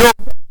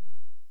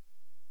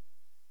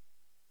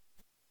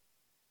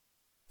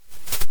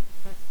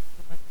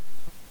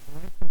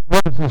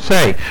 What does it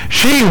say?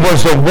 She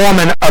was the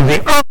woman of the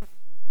earth.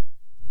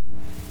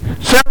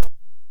 Sarah.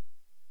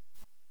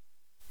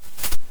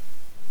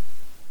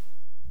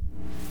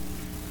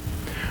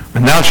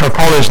 And thou shalt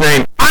call his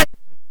name Isaac,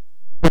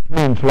 which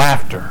means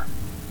laughter.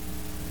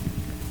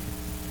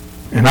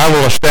 And I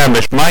will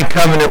establish my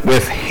covenant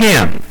with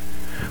him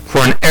for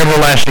an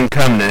everlasting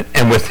covenant,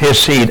 and with his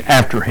seed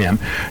after him.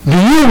 Do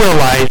you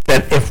realize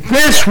that if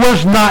this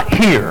was not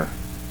here,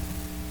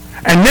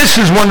 and this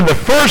is one of the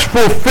first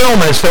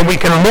fulfillments that we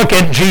can look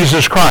at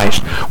Jesus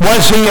Christ,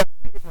 was he?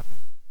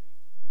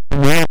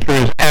 And the answer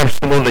is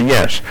absolutely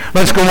yes.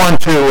 Let's go on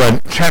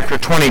to chapter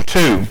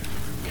 22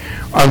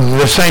 of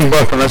the same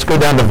book, and let's go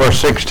down to verse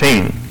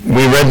 16.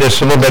 We read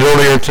this a little bit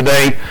earlier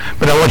today,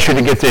 but I want you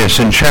to get this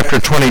in chapter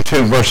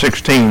 22, verse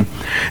 16.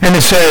 And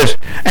it says,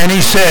 and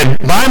he said,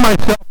 by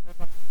myself,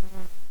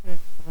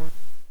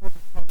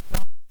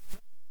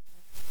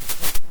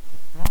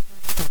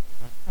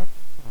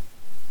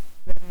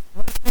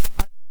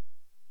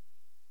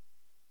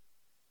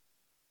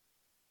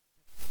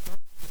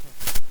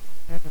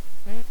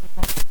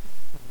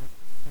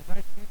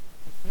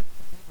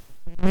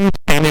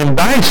 and in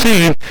thy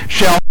seed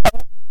shall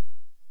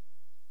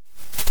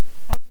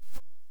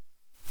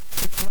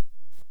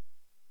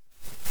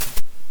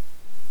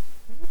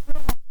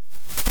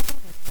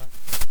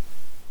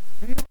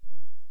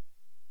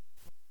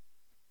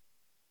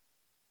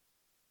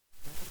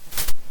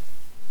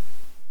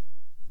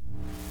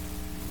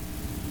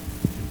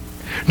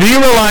Do you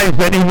realize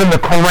that even the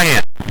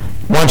Quran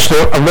wants to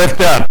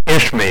lift up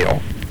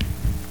Ishmael?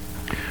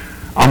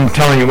 I'm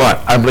telling you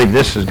what, I believe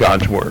this is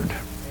God's word.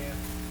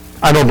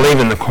 I don't believe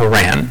in the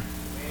Quran.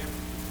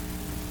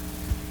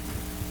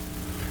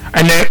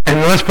 And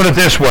let's put it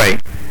this way.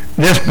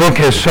 This book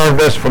has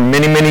served us for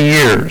many, many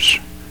years.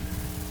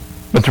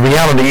 But the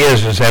reality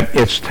is that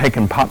it's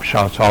taken pop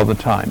shots all the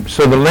time.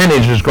 So the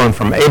lineage is going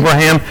from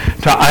Abraham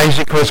to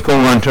Isaac. Let's go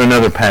on to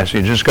another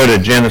passage. Let's go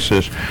to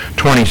Genesis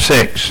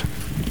 26.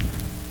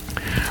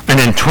 And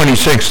in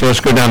 26, let's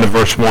go down to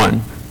verse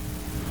 1.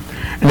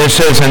 And it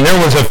says, and there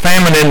was a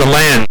famine in the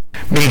land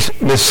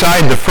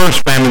beside the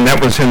first famine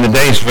that was in the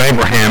days of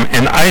Abraham.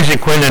 And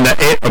Isaac went unto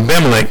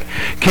Abimelech,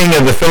 king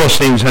of the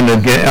Philistines, unto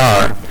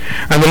Gerar.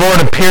 And the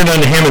Lord appeared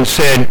unto him and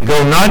said,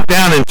 go not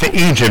down into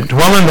Egypt,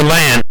 dwell in the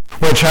land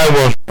which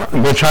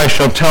I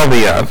shall tell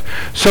thee of.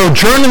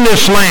 Sojourn in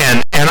this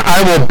land, and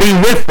I will be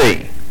with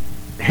thee.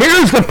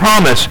 Here's the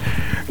promise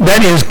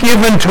that is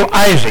given to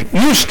Isaac.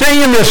 You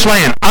stay in this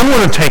land. I'm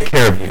going to take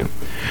care of you.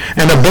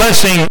 And a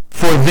blessing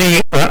for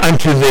thee,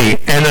 unto thee,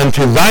 and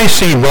unto thy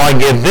seed will I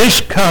give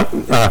these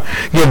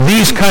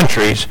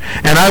countries,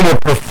 and I will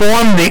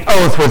perform the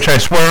oath which I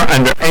swear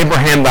unto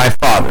Abraham thy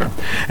father.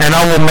 And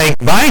I will make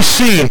thy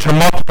seed to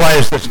multiply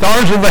as the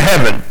stars of the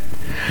heaven,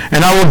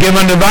 and I will give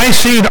unto thy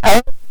seed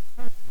all.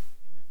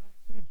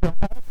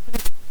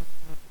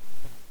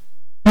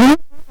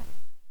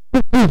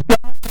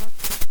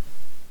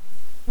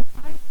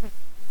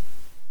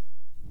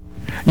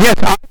 Yes,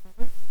 I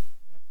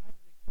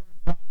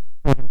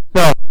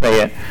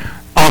say it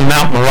on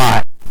Mount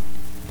Moriah.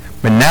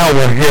 But now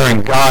we're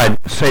hearing God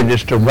say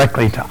this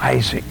directly to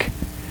Isaac.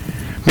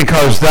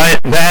 Because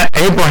that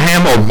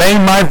Abraham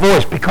obeyed my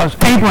voice, because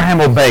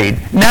Abraham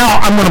obeyed. Now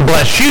I'm going to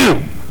bless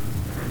you.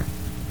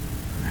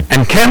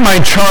 And kept my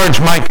charge,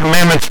 my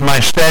commandments,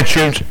 my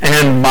statutes,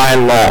 and my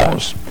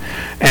laws.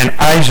 And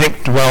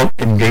Isaac dwelt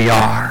in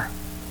Gerar.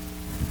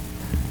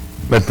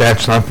 But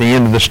that's not the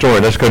end of the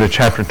story. Let's go to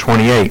chapter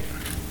 28.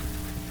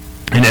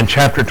 And in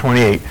chapter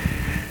 28,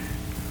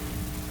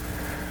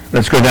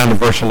 let's go down to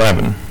verse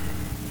 11.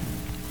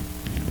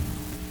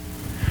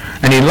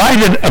 And he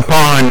lighted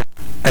upon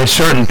a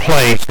certain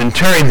place and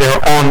tarried there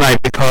all night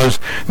because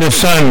the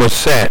sun was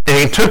set. And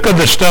he took of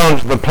the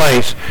stones of the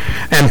place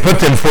and put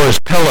them for his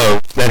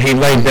pillows, that he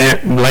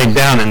laid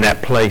down in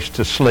that place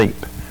to sleep.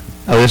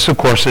 Now this, of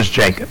course, is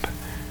Jacob.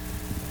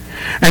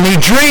 And he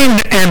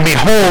dreamed, and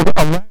behold,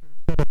 a ladder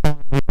set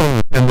upon the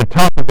earth, and the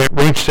top of it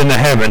reached into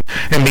heaven.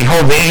 And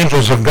behold, the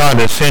angels of God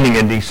ascending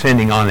and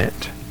descending on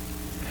it.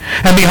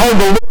 And behold,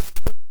 the Lord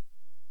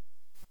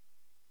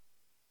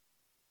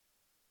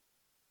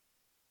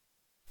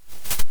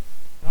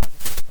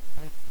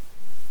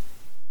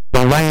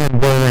the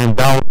land wherein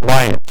thou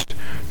liest,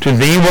 to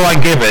thee will I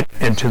give it,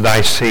 and to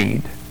thy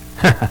seed.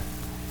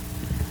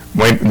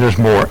 Wait, there's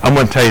more. I'm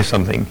going to tell you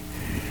something.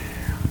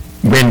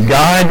 When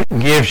God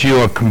gives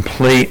you a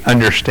complete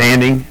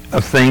understanding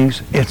of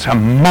things, it's a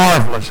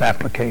marvelous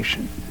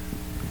application.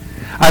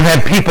 I've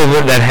had people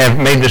that have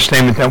made the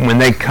statement that when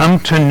they come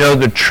to know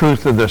the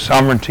truth of the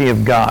sovereignty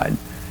of God,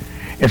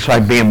 it's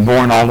like being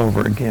born all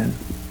over again.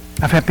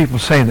 I've had people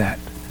say that.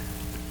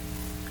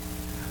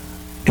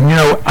 And you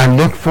know, I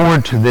look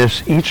forward to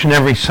this each and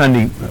every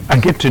Sunday. I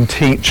get to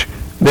teach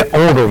the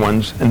older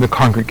ones in the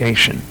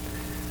congregation.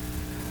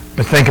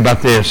 But think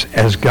about this,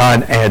 as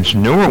God adds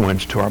newer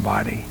ones to our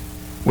body,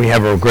 we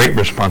have a great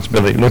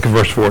responsibility. Look at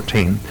verse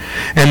 14.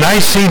 And thy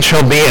seed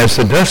shall be as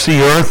the dust of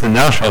the earth, and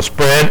thou shalt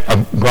spread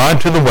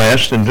abroad to the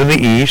west, and to the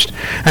east,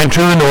 and to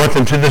the north,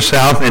 and to the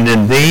south, and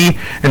in thee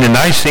and in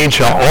thy seed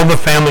shall all the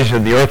families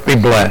of the earth be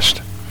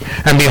blessed.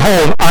 And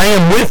behold, I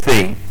am with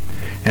thee,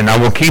 and I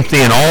will keep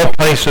thee in all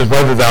places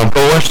whither thou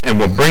goest, and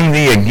will bring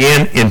thee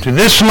again into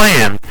this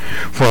land,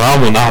 for I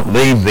will not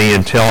leave thee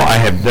until I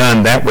have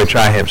done that which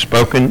I have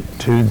spoken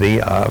to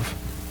thee of.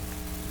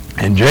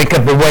 And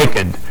Jacob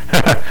awakened.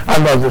 I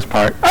love this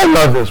part. I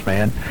love this,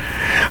 man.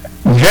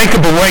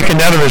 Jacob awakened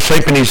out of his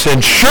sleep, and he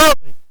said, surely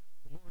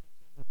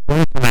the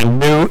Lord is and I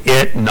knew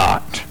it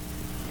not.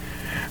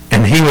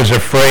 And he was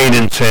afraid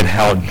and said,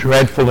 how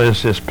dreadful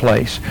is this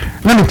place.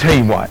 Let me tell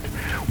you what.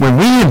 When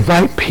we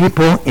invite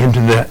people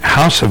into the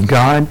house of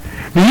God,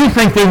 do you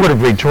think they would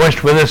have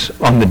rejoiced with us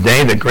on the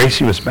day that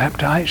Gracie was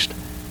baptized?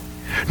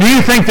 Do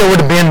you think there would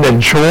have been the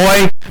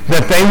joy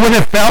that they would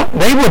have felt?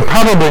 They would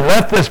probably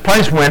left this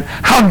place and went,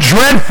 how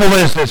dreadful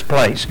is this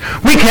place?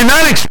 We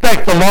cannot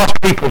expect the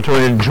lost people to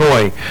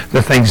enjoy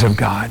the things of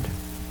God.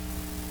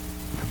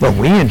 But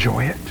we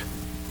enjoy it.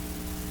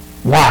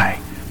 Why?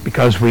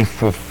 Because we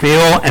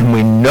fulfill and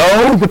we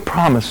know the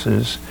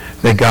promises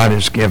that God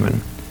has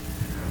given.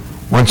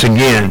 Once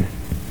again,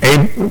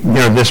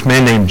 this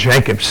man named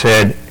Jacob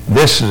said,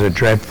 this is a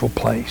dreadful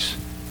place.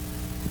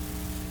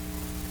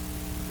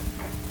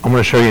 I'm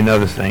going to show you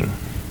another thing.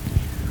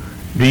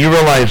 Do you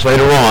realize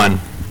later on,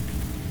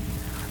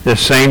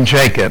 this same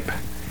Jacob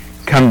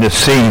come to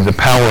see the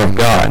power of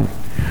God?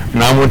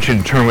 And I want you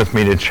to turn with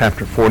me to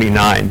chapter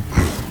 49.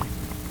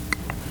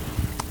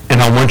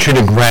 And I want you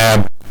to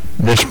grab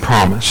this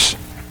promise.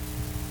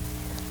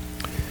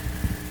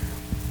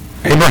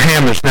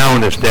 Abraham is now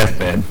on his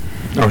deathbed.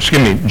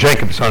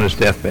 Jacob's on his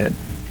deathbed.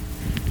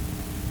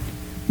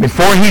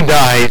 Before he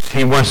dies,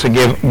 he wants to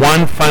give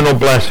one final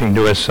blessing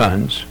to his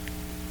sons.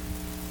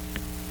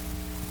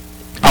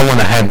 I want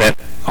to have that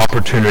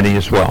opportunity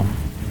as well.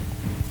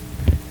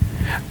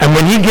 And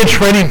when he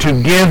gets ready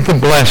to give the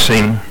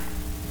blessing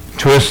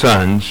to his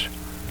sons,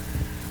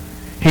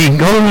 he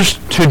goes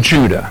to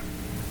Judah.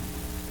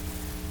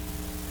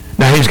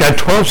 Now he's got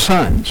 12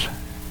 sons.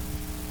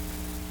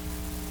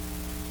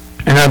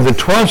 And of the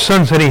 12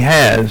 sons that he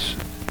has,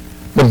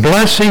 the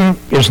blessing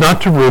is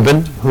not to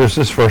Reuben, who is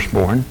his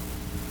firstborn.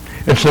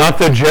 It's not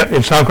going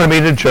to be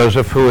to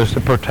Joseph, who is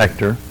the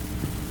protector.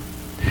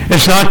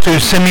 It's not to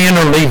Simeon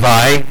or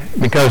Levi,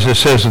 because it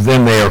says of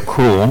them they are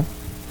cruel.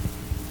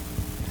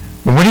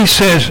 But what he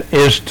says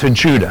is to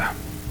Judah.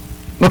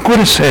 Look what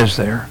it says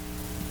there.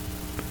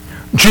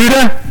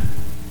 Judah,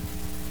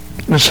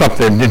 let's stop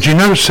there. Did you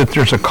notice that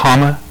there's a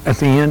comma at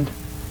the end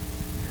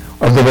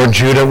of the word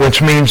Judah,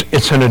 which means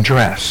it's an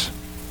address?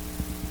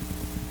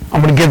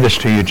 I'm going to give this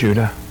to you,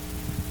 Judah.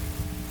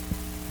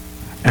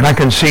 And I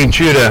can see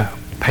Judah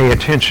pay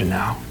attention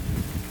now.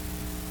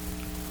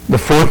 The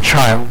fourth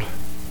child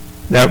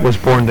that was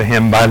born to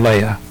him by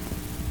Leah.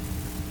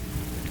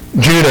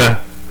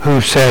 Judah,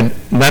 who said,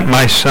 let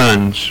my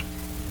sons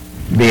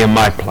be in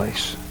my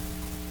place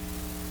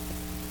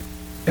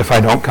if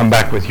I don't come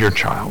back with your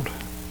child.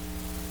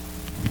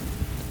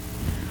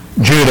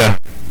 Judah,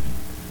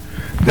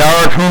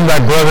 thou art whom thy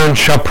brethren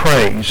shall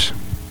praise.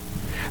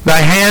 Thy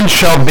hand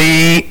shall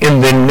be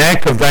in the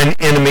neck of thine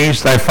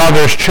enemies. Thy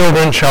father's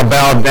children shall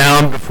bow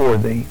down before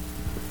thee.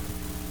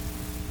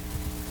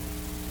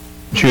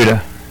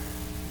 Judah,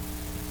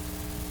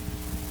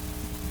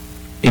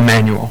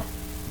 Emmanuel,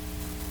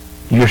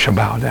 you shall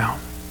bow down.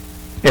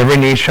 Every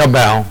knee shall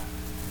bow.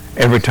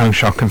 Every tongue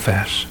shall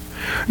confess.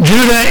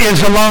 Judah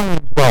is a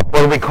lion's whelp.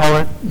 What do we call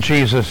it?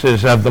 Jesus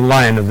is of the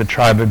Lion of the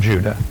tribe of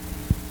Judah.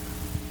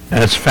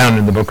 And it's found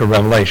in the book of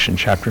Revelation,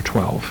 chapter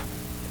 12.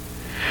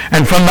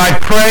 And from thy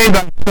prey,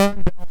 thy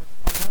son,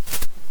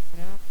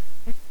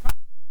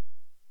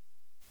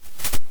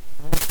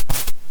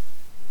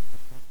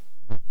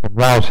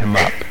 rouse him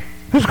up.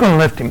 Who's going to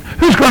lift him?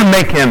 Who's going to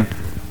make him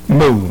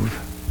move?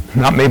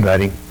 Not me,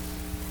 buddy.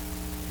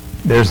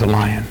 There's the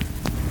lion.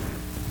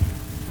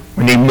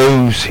 When he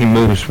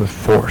moves with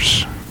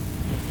force.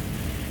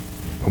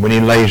 But when he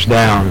lays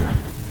down,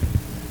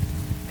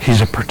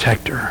 he's a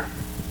protector.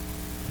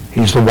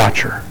 He's the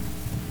watcher.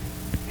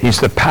 He's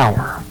the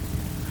power.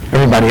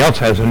 Everybody else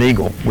has an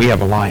eagle. We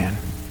have a lion.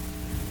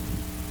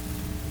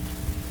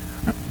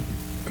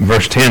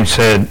 Verse 10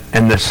 said,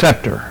 and the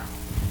scepter,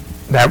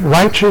 that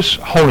righteous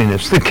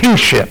holiness, the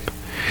kingship,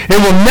 it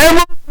will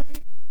never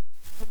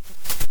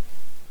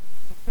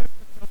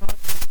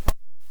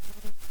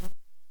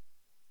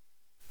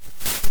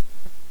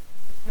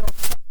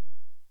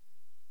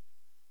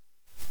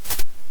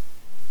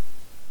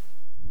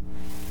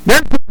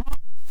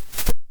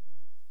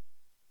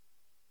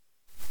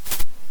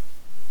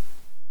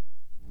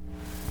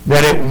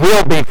that it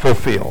will be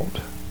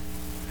fulfilled.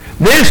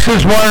 This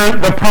is where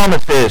the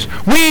promise is.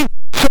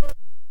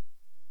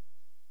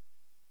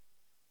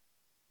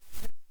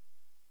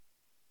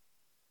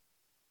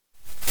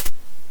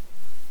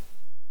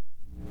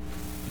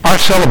 Our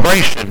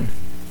celebration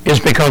is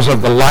because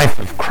of the life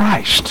of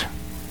Christ.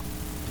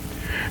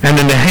 And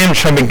unto him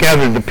shall be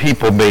gathered the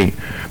people be,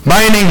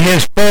 binding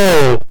his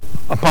foal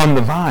upon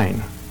the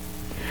vine.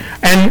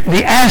 And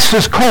the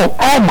ass's colt,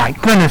 oh my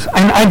goodness,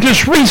 and I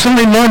just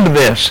recently learned of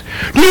this.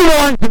 Do you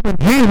realize that when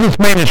Jesus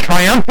made his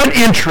triumphant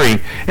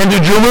entry into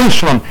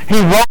Jerusalem, he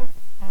rode?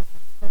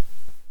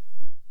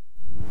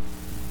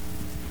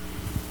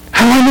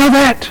 How do I know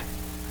that?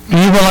 Do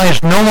you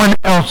realize no one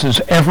else has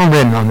ever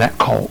ridden on that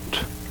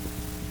colt?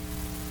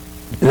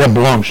 That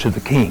belongs to the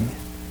king.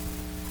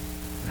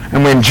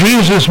 And when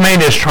Jesus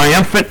made his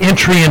triumphant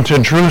entry into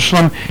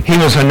Jerusalem, he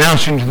was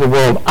announcing to the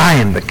world, I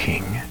am the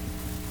king.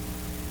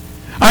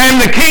 I am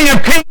the King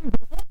of Kings.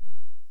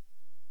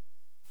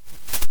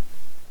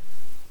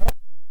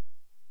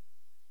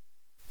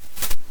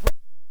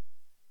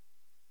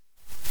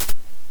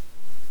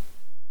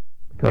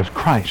 Because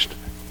Christ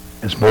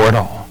is more it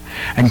all.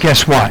 And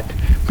guess what?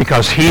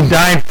 Because he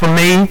died for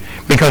me,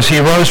 because he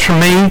rose for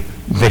me,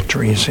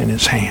 victory is in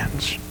his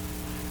hands.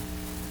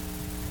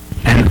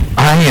 And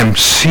I am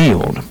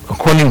sealed,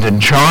 according to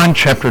John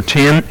chapter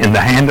 10, in the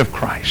hand of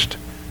Christ.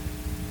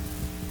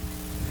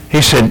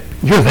 He said,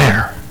 you're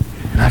there.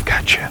 And I've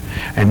got you.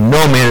 And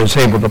no man is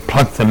able to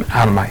pluck them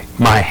out of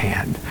my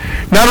hand.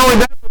 Not only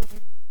that,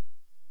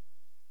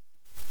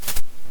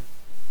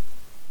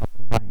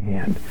 my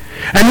hand.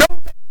 And no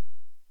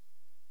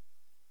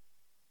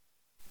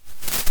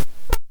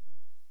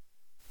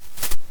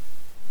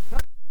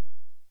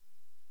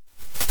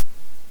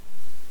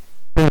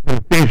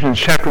Ephesians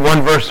chapter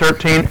 1 verse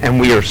 13,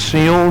 and we are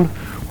sealed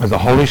with the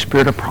Holy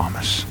Spirit of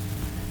promise.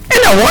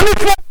 Isn't that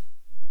wonderful?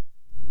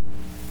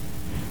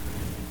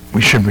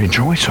 We should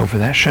rejoice over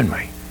that, shouldn't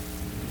we?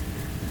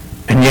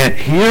 And yet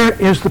here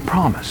is the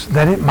promise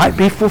that it might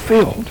be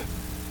fulfilled.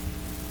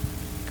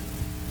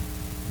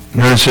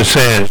 Notice it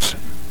says,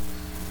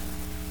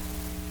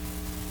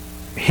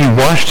 he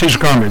washed his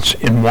garments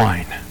in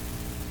wine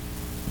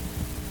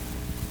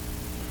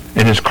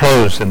and his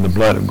clothes in the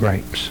blood of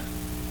grapes.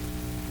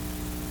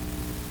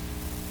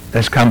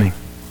 That's coming.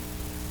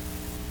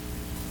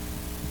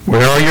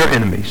 Where are your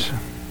enemies?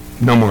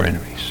 No more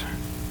enemies.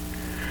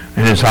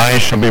 And his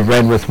eyes shall be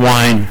red with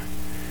wine,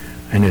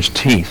 and his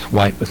teeth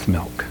white with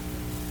milk.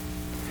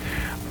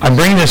 I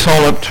bring this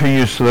all up to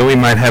you so that we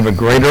might have a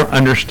greater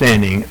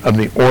understanding of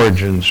the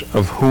origins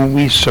of who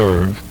we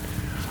serve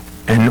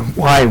and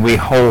why we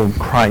hold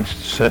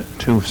Christ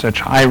to such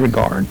high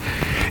regard.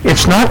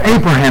 It's not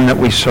Abraham that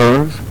we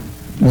serve,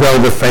 though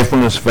the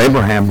faithfulness of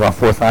Abraham brought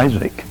forth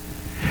Isaac.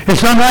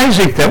 It's not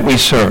Isaac that we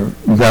serve,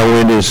 though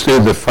it is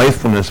through the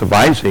faithfulness of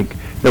Isaac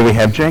that we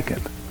have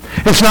Jacob.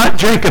 It's not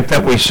Jacob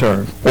that we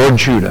serve, or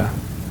Judah,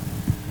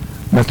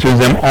 but through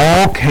them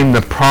all came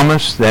the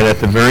promise that at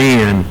the very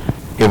end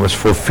it was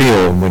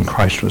fulfilled when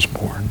Christ was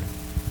born.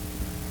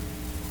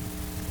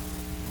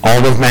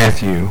 All of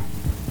Matthew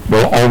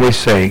will always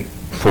say,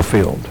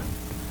 fulfilled,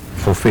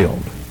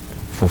 fulfilled,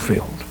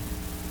 fulfilled.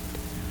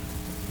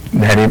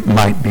 That it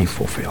might be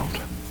fulfilled.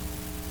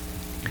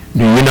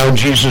 Do you know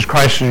Jesus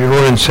Christ as your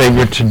Lord and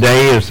Savior?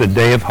 Today is the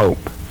day of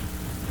hope.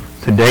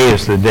 Today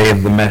is the day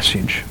of the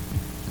message.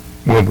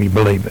 Will we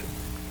believe it?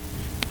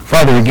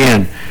 Father,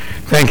 again,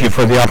 thank you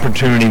for the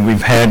opportunity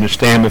we've had to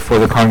stand before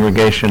the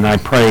congregation. I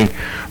pray,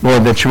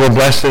 Lord, that you will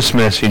bless this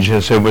message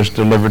as it was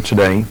delivered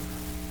today.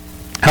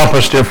 Help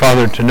us, dear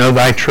Father, to know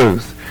thy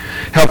truth.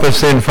 Help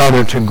us then,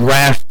 Father, to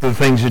grasp the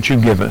things that you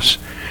give us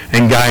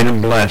and guide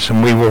and bless,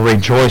 and we will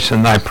rejoice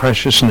in thy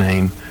precious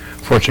name.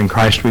 For it's in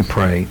Christ we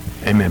pray.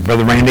 Amen.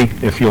 Brother Randy,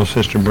 if you'll,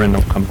 Sister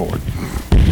Brenda, come forward.